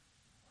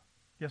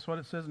 Guess what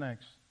it says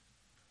next?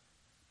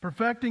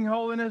 Perfecting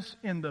holiness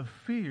in the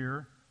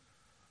fear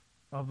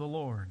of the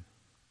Lord.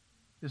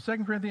 Is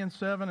 2 Corinthians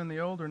 7 in the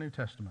Old or New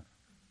Testament?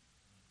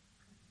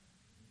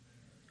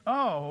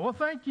 Oh, well,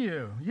 thank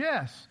you.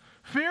 Yes.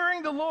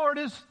 Fearing the Lord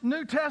is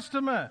New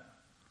Testament.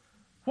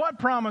 What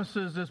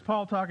promises is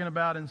Paul talking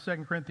about in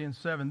 2 Corinthians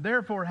 7?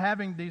 Therefore,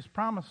 having these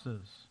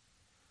promises.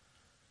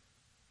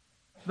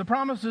 The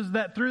promises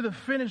that through the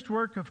finished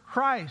work of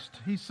Christ,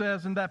 he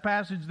says in that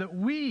passage, that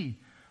we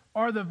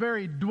are the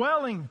very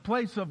dwelling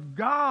place of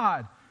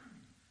God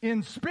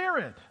in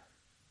spirit.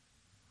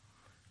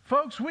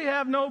 Folks, we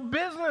have no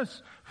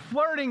business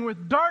flirting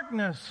with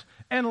darkness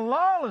and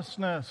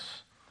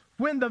lawlessness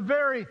when the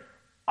very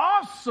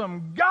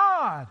awesome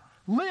God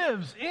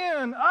lives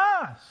in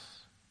us.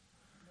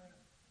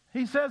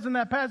 He says in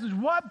that passage,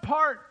 what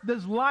part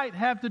does light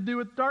have to do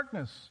with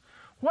darkness?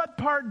 What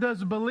part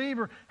does a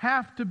believer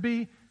have to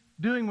be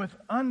doing with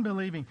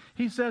unbelieving?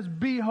 He says,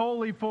 be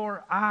holy,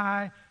 for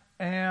I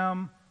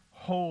am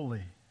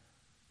holy.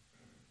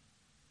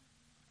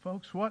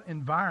 Folks, what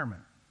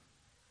environment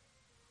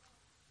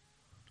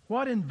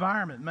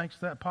makes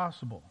that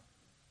possible?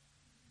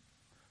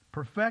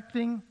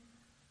 Perfecting,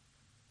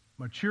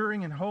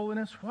 maturing in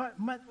holiness. What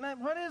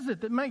is it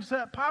that makes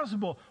that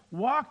possible?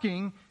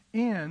 Walking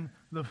in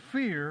the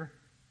fear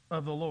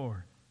of the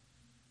Lord.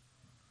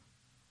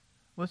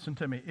 Listen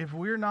to me. If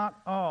we're not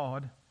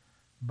awed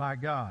by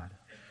God,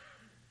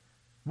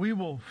 we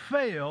will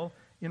fail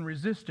in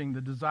resisting the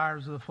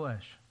desires of the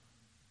flesh.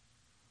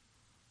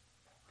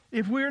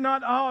 If we're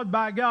not awed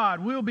by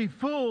God, we'll be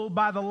fooled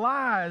by the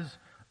lies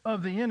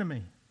of the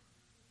enemy.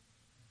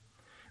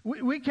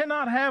 We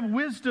cannot have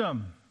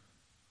wisdom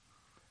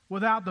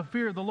without the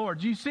fear of the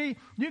Lord. You see,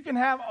 you can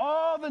have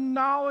all the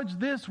knowledge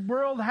this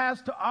world has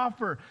to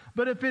offer,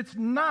 but if it's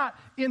not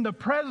in the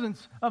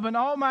presence of an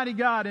almighty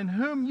God in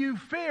whom you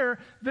fear,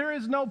 there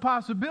is no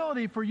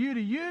possibility for you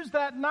to use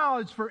that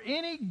knowledge for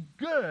any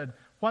good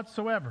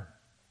whatsoever.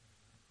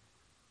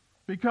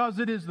 Because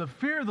it is the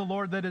fear of the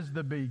Lord that is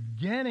the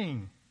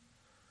beginning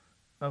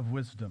of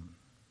wisdom.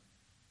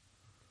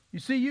 You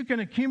see, you can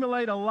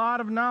accumulate a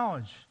lot of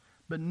knowledge,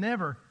 but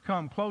never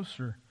come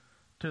closer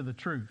to the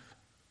truth.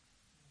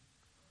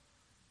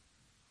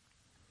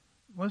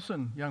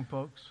 Listen, young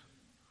folks,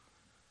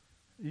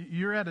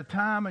 you're at a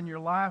time in your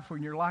life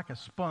when you're like a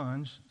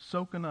sponge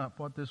soaking up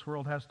what this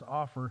world has to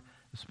offer,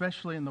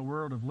 especially in the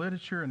world of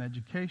literature and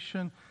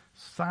education,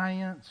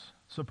 science,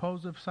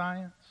 supposed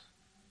science.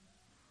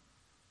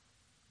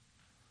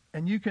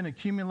 And you can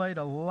accumulate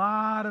a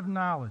lot of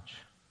knowledge,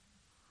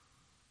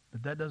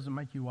 but that doesn't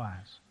make you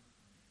wise.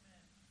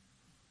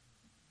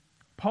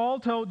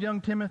 Paul told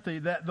young Timothy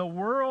that the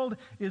world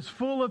is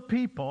full of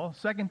people,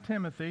 2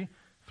 Timothy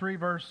 3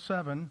 verse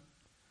 7,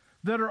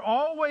 that are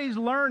always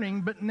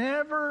learning but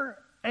never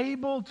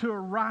able to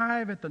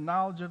arrive at the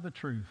knowledge of the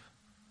truth.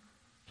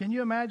 Can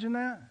you imagine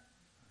that?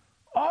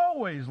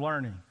 Always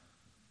learning,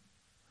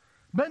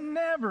 but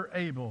never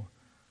able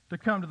to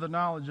come to the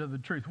knowledge of the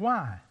truth.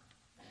 Why?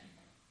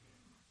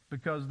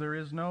 Because there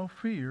is no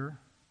fear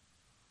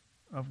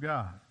of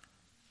God.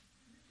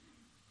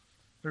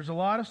 There's a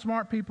lot of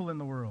smart people in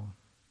the world,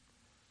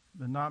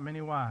 but not many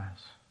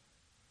wise,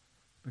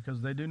 because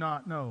they do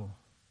not know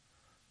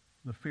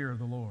the fear of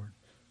the Lord.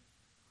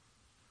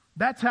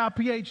 That's how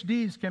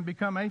PhDs can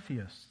become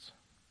atheists.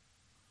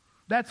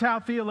 That's how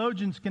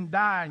theologians can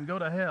die and go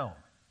to hell.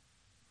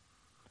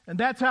 And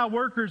that's how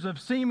workers of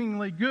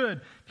seemingly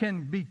good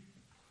can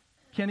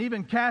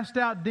even cast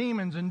out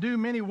demons and do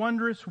many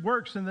wondrous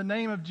works in the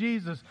name of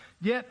Jesus.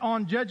 Yet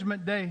on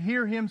judgment day,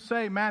 hear him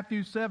say,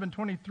 Matthew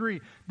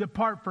 7:23,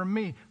 "Depart from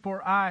me,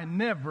 for I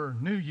never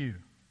knew you."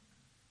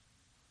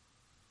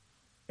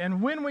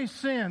 And when we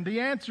sin,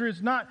 the answer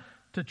is not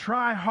to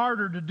try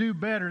harder to do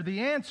better.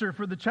 The answer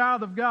for the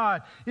child of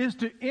God is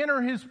to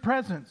enter his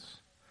presence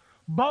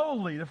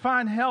boldly, to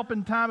find help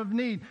in time of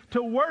need,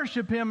 to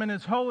worship him in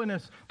his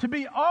holiness, to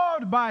be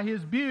awed by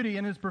his beauty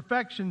and his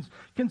perfections,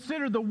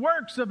 consider the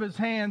works of his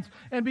hands,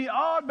 and be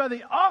awed by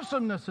the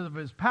awesomeness of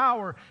his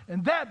power.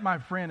 And that, my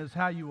friend, is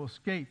how you will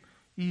escape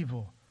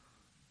evil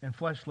and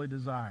fleshly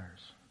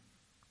desires.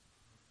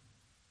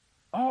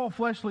 All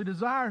fleshly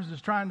desires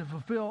is trying to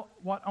fulfill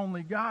what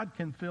only God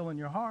can fill in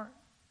your heart.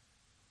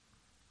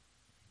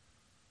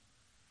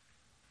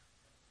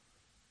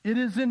 It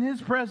is in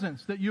his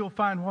presence that you'll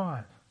find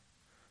what?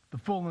 The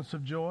fullness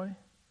of joy.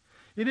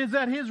 It is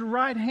at his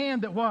right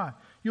hand that what?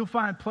 You'll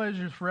find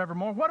pleasures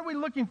forevermore. What are we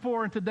looking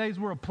for in today's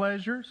world?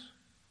 Pleasures?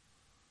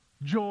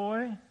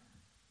 Joy?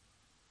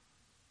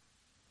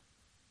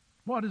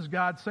 What does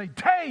God say?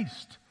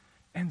 Taste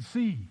and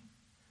see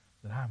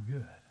that I'm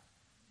good.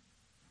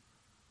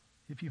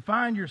 If you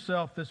find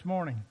yourself this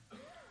morning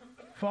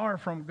far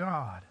from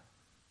God,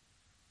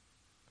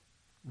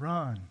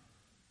 run.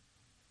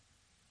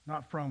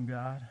 Not from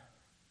God,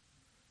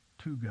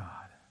 to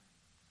God.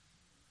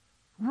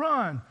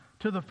 Run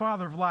to the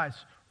Father of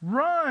lights.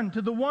 Run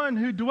to the one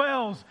who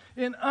dwells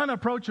in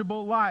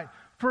unapproachable light.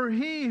 For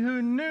he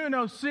who knew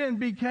no sin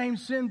became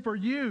sin for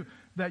you,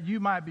 that you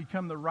might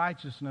become the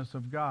righteousness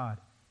of God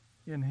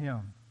in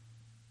him.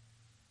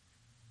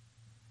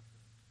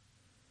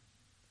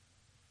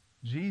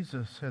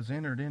 Jesus has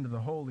entered into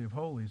the Holy of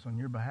Holies on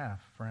your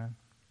behalf, friend.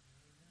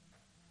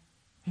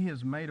 He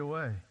has made a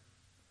way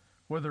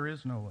where there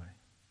is no way.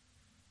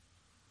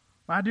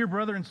 My dear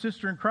brother and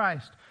sister in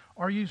Christ,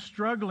 are you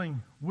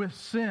struggling with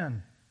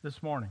sin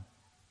this morning?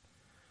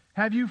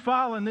 Have you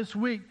fallen this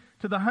week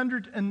to the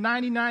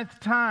 199th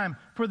time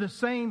for the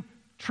same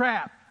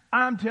trap?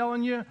 I'm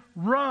telling you,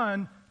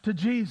 run to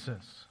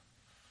Jesus.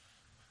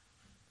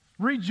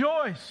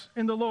 Rejoice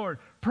in the Lord.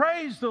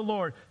 Praise the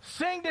Lord.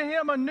 Sing to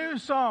him a new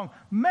song.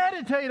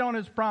 Meditate on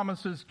his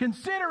promises.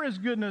 Consider his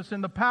goodness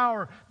and the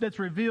power that's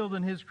revealed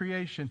in his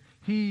creation.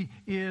 He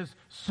is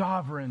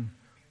sovereign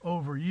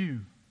over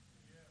you.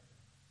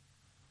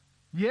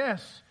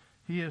 Yes,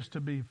 he is to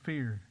be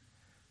feared.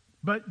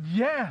 But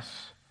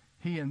yes,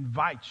 he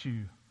invites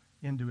you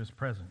into his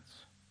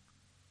presence.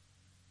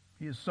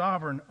 He is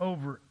sovereign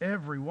over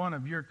every one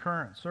of your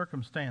current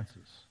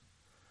circumstances.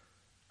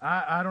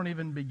 I don't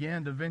even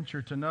begin to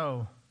venture to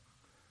know.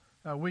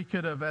 We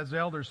could have, as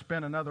elders,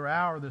 spent another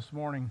hour this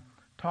morning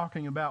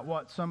talking about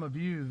what some of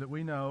you that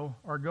we know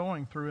are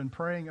going through and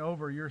praying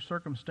over your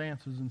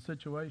circumstances and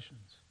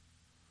situations.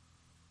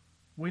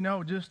 We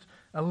know just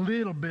a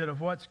little bit of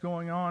what's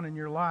going on in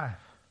your life.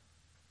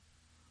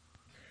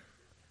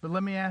 But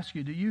let me ask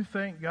you, do you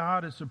think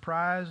God is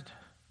surprised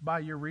by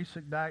your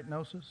recent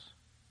diagnosis?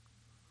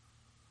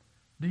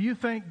 Do you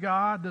think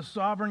God, the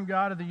sovereign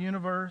God of the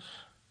universe,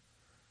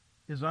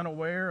 is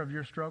unaware of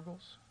your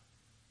struggles?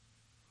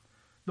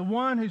 The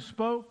one who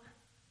spoke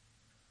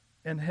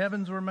and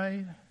heavens were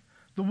made,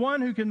 the one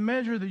who can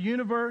measure the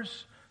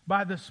universe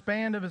by the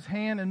span of his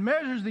hand and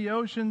measures the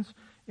oceans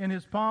in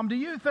his palm. Do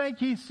you think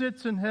he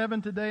sits in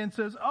heaven today and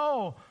says,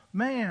 "Oh,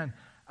 man,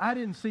 I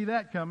didn't see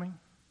that coming"?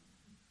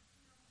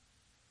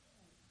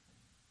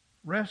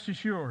 Rest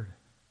assured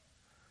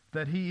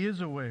that he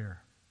is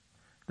aware,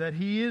 that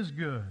he is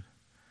good,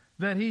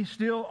 that he's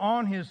still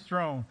on his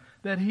throne,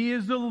 that he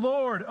is the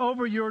Lord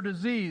over your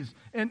disease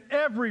and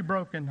every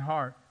broken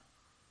heart.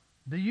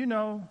 Do you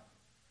know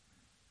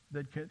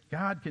that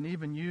God can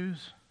even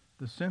use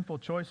the sinful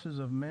choices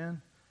of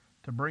men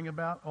to bring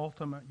about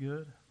ultimate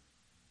good?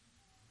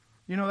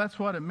 You know, that's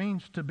what it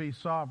means to be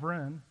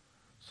sovereign.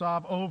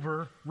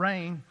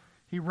 Reign.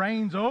 He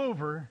reigns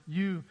over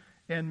you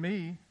and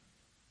me.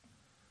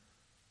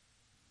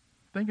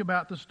 Think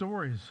about the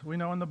stories we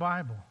know in the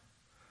Bible.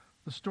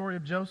 The story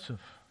of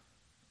Joseph.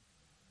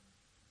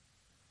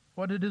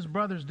 What did his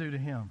brothers do to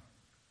him?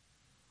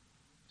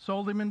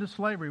 Sold him into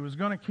slavery, was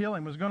going to kill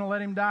him, was going to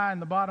let him die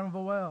in the bottom of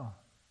a well.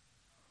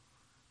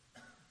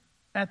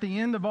 At the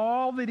end of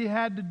all that he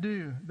had to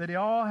do, that he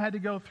all had to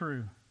go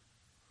through,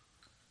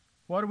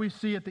 what do we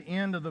see at the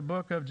end of the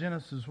book of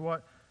Genesis?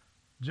 What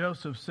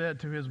Joseph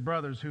said to his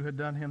brothers who had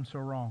done him so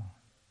wrong.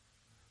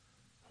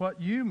 What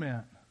you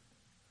meant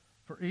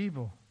for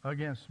evil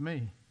against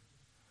me,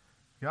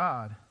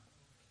 God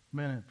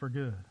meant it for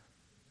good.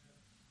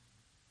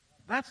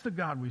 That's the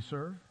God we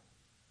serve.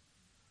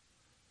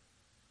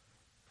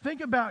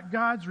 Think about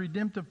God's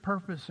redemptive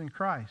purpose in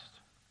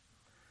Christ.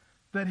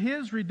 That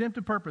his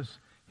redemptive purpose,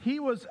 he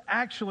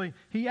actually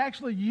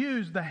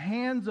used the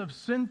hands of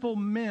sinful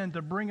men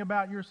to bring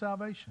about your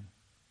salvation.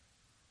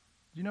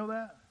 Do you know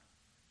that?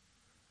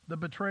 The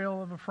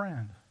betrayal of a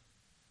friend.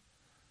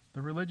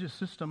 The religious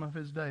system of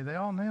his day. They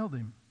all nailed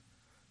him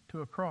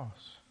to a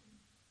cross.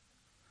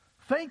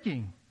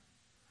 Thinking,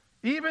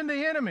 even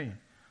the enemy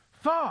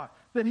thought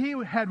that he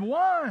had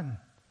won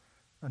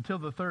until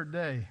the third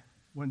day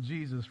when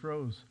Jesus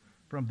rose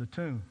from the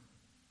tomb.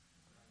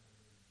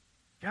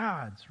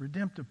 God's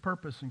redemptive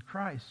purpose in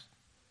Christ.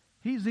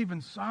 He's even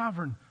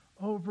sovereign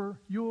over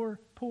your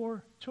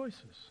poor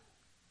choices.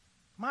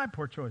 My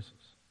poor choices.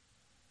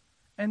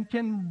 And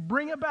can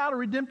bring about a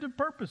redemptive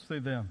purpose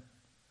through them.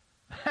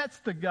 That's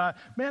the God.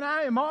 Man,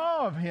 I am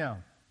awe of him.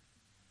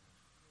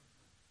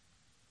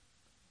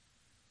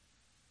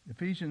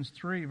 Ephesians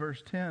 3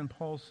 verse 10,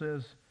 Paul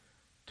says,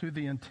 to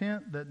the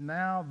intent that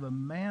now the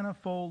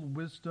manifold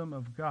wisdom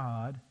of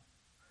God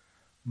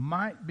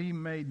might be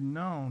made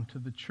known to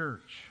the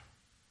church.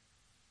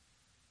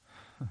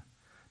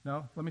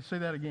 No, let me say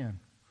that again.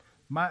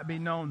 Might be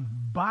known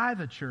by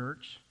the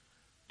church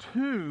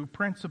to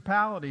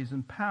principalities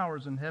and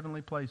powers in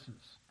heavenly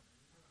places.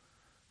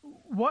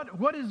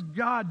 What is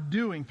God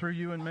doing through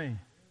you and me?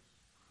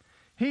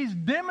 He's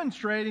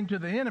demonstrating to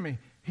the enemy,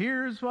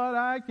 here's what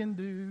I can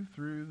do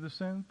through the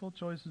sinful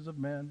choices of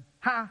men.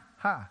 Ha,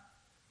 ha.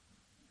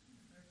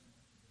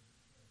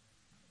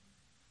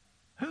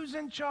 Who's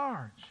in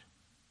charge?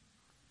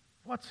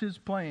 What's his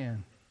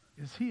plan?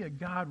 Is he a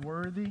God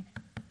worthy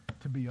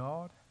to be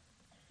awed,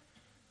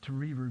 to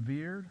be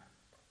revered,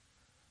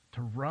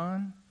 to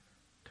run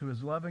to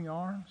his loving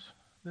arms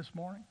this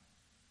morning?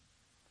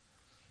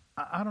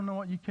 I don't know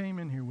what you came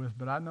in here with,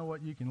 but I know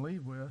what you can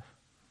leave with.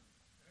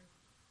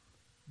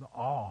 The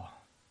awe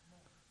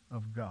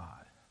of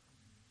God.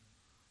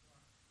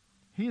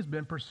 He has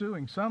been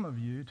pursuing some of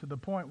you to the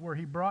point where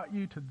he brought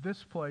you to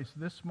this place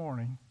this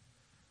morning,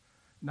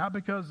 not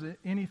because of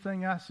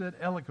anything I said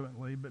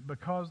eloquently, but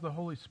because the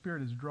Holy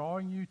Spirit is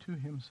drawing you to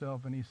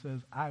himself, and he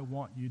says, I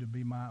want you to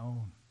be my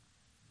own.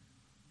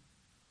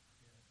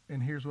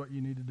 And here's what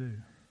you need to do.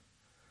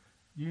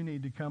 You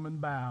need to come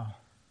and bow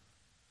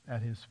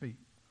at his feet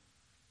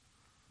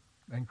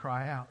and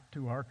cry out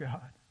to our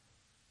God,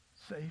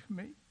 save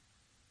me.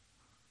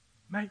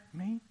 Make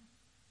me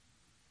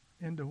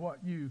into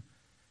what you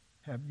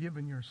have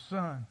given your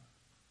Son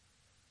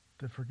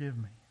to forgive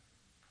me.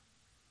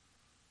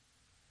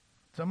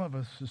 Some of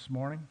us this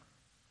morning,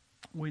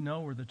 we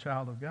know we're the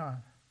child of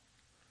God.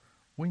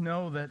 We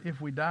know that if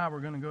we die,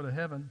 we're going to go to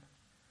heaven.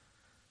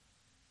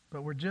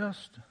 But we're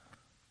just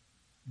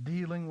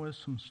dealing with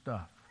some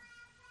stuff.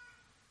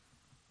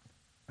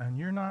 And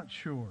you're not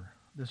sure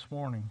this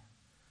morning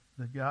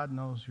that God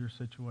knows your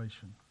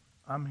situation.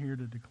 I'm here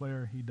to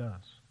declare he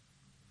does.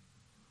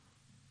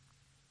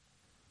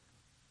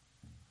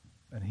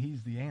 And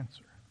he's the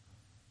answer.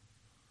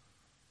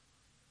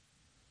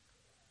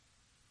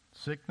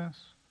 Sickness,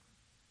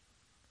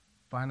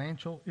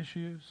 financial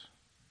issues,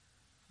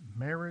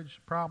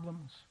 marriage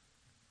problems.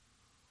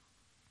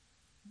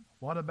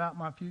 What about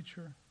my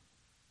future?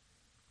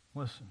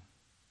 Listen.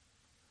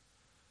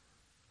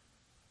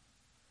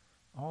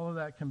 All of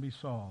that can be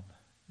solved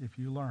if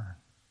you learn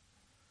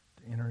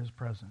to enter his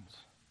presence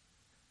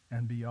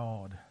and be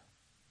awed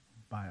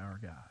by our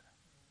God.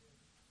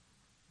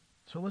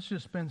 So let's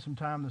just spend some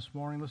time this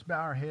morning. Let's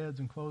bow our heads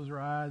and close our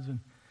eyes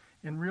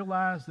and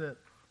realize that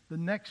the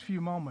next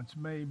few moments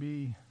may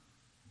be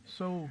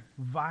so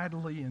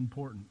vitally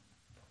important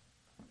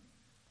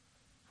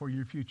for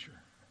your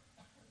future.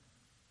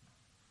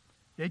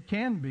 It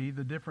can be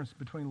the difference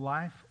between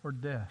life or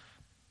death.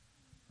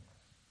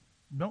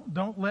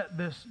 Don't let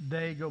this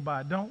day go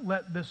by. Don't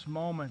let this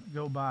moment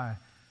go by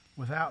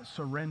without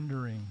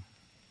surrendering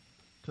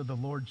to the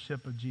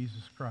Lordship of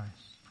Jesus Christ.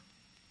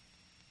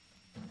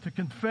 To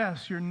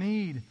confess your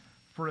need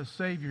for a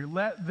Savior.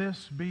 Let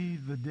this be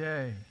the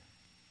day.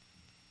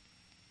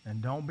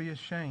 And don't be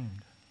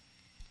ashamed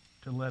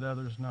to let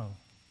others know.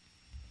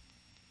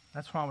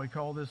 That's why we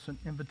call this an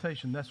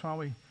invitation. That's why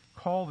we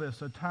call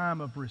this a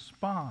time of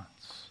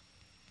response.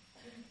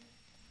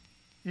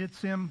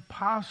 It's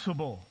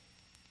impossible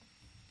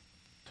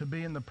to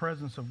be in the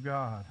presence of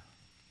God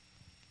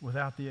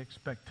without the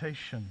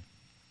expectation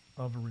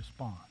of a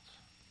response.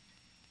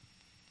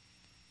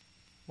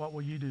 What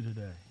will you do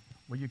today?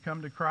 Will you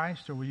come to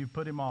Christ, or will you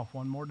put Him off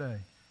one more day,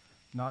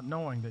 not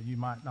knowing that you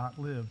might not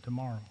live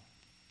tomorrow?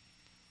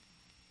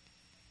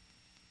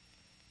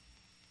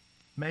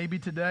 Maybe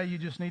today you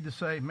just need to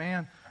say,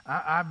 man,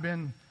 I've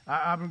been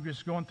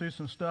just going through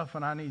some stuff,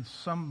 and I need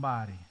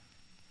somebody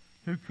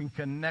who can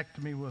connect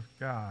me with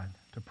God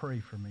to pray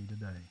for me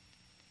today.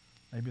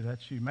 Maybe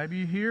that's you. Maybe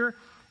you're here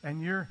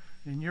and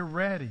you're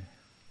ready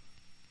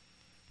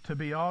to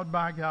be awed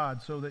by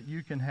God so that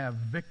you can have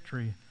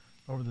victory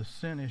over the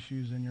sin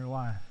issues in your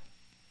life.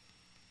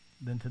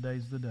 Then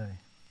today's the day.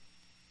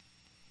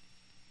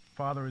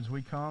 Father, as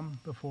we come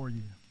before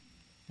you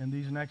in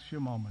these next few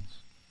moments,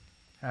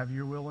 have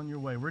your will and your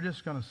way. We're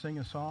just going to sing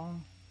a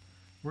song.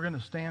 We're going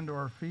to stand to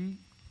our feet,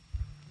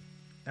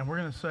 and we're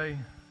going to say,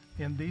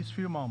 in these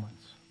few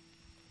moments,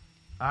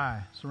 I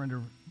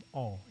surrender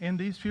all. In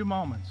these few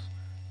moments,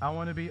 I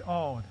want to be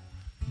awed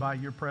by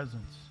your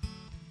presence.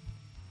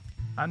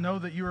 I know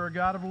that you are a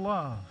God of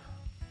love,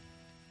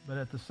 but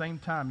at the same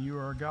time, you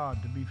are a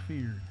God to be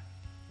feared.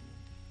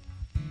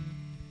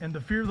 And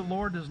the fear of the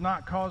Lord does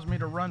not cause me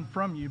to run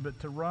from you, but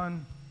to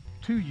run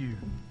to you.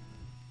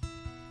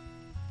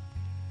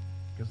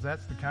 Because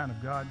that's the kind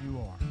of God you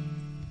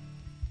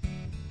are.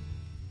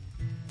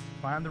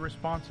 Find the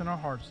response in our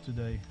hearts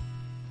today,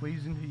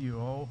 pleasing to you,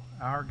 oh,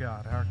 our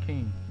God, our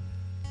King.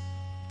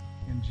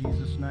 In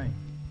Jesus' name,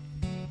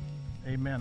 amen.